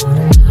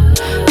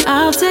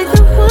 I'll take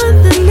the one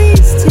that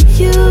leads to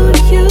you.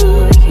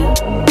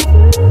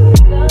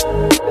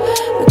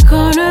 The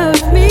corner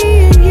of me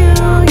and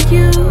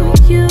you.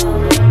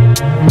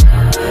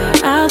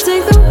 I'll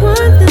take the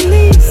one that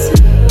leads to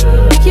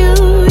you.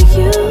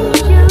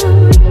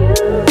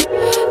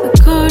 The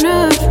corner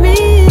of me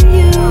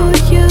and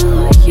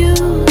you.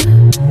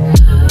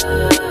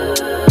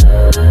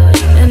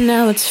 And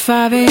now it's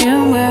 5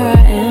 a.m. where I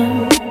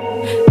am.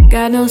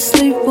 Got no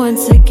sleep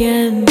once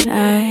again.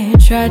 I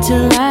tried to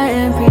lie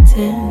and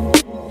pretend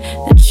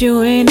that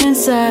you ain't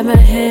inside my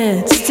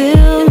head.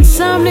 Still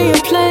insomnia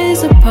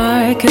plays a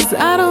part, 'cause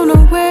I don't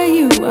know where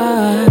you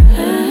are.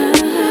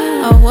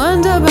 I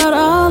wonder about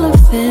all of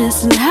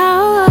this and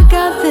how I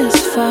got this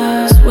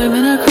far.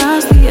 Swimming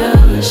across the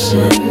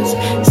oceans,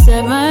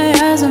 set my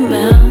eyes on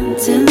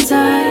mountains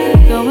high,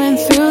 going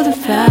through the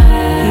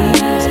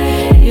valleys.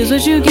 Use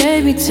what you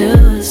gave me to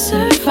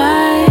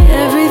survive.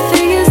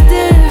 Everything is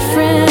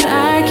different,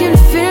 I can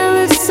feel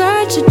it,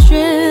 such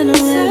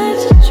adrenaline.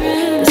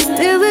 But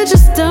still it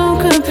just don't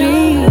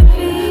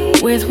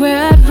compete with where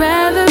I'd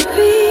rather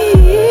be.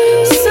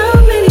 So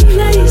many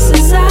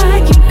places I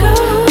can go,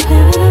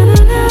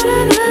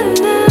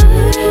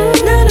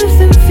 none of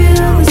them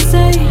feel the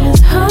same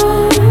as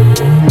home.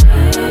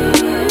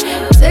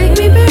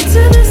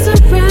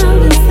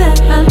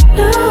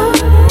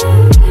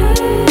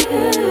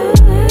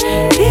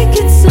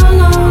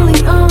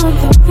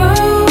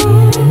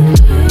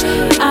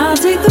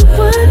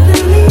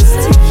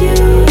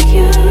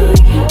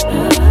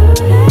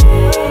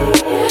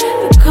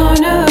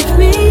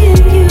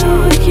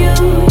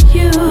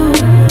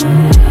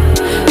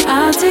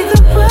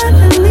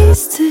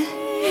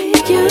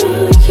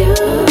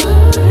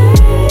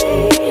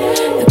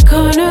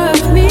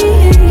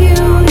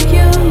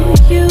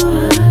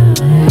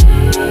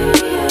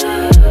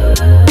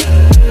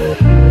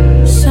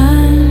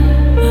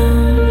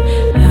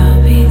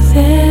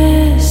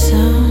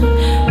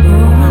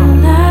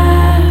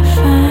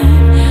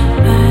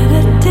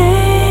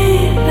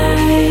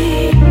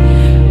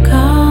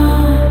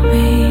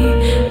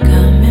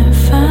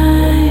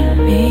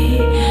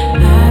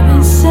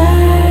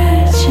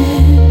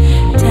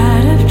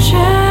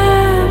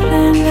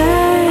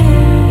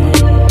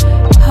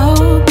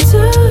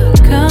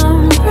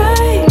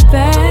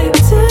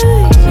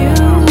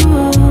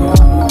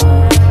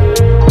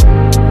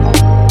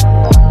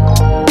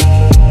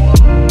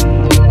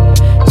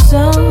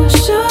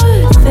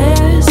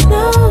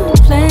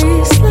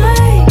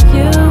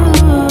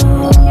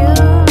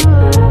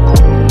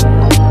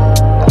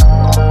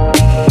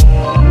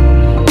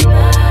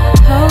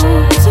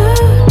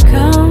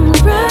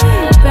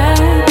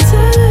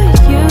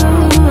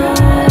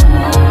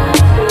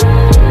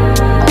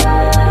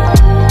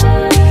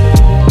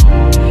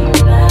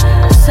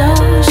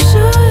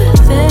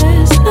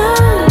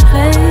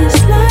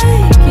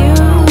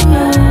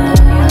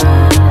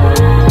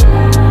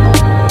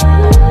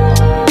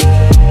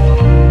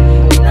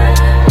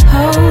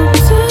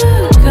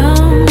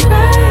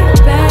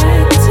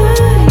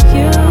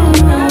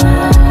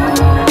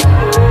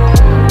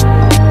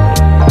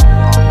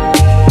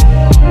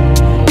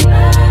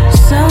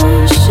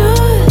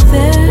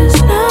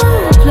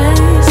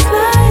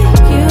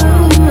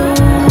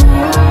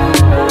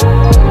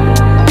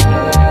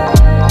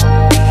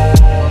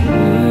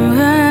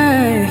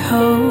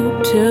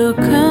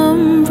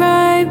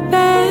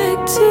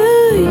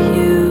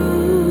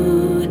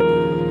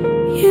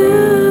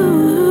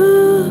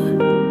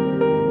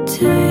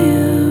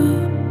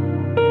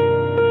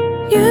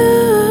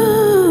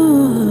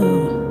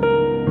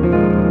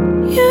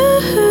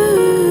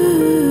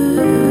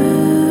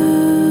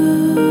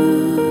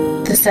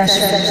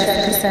 session.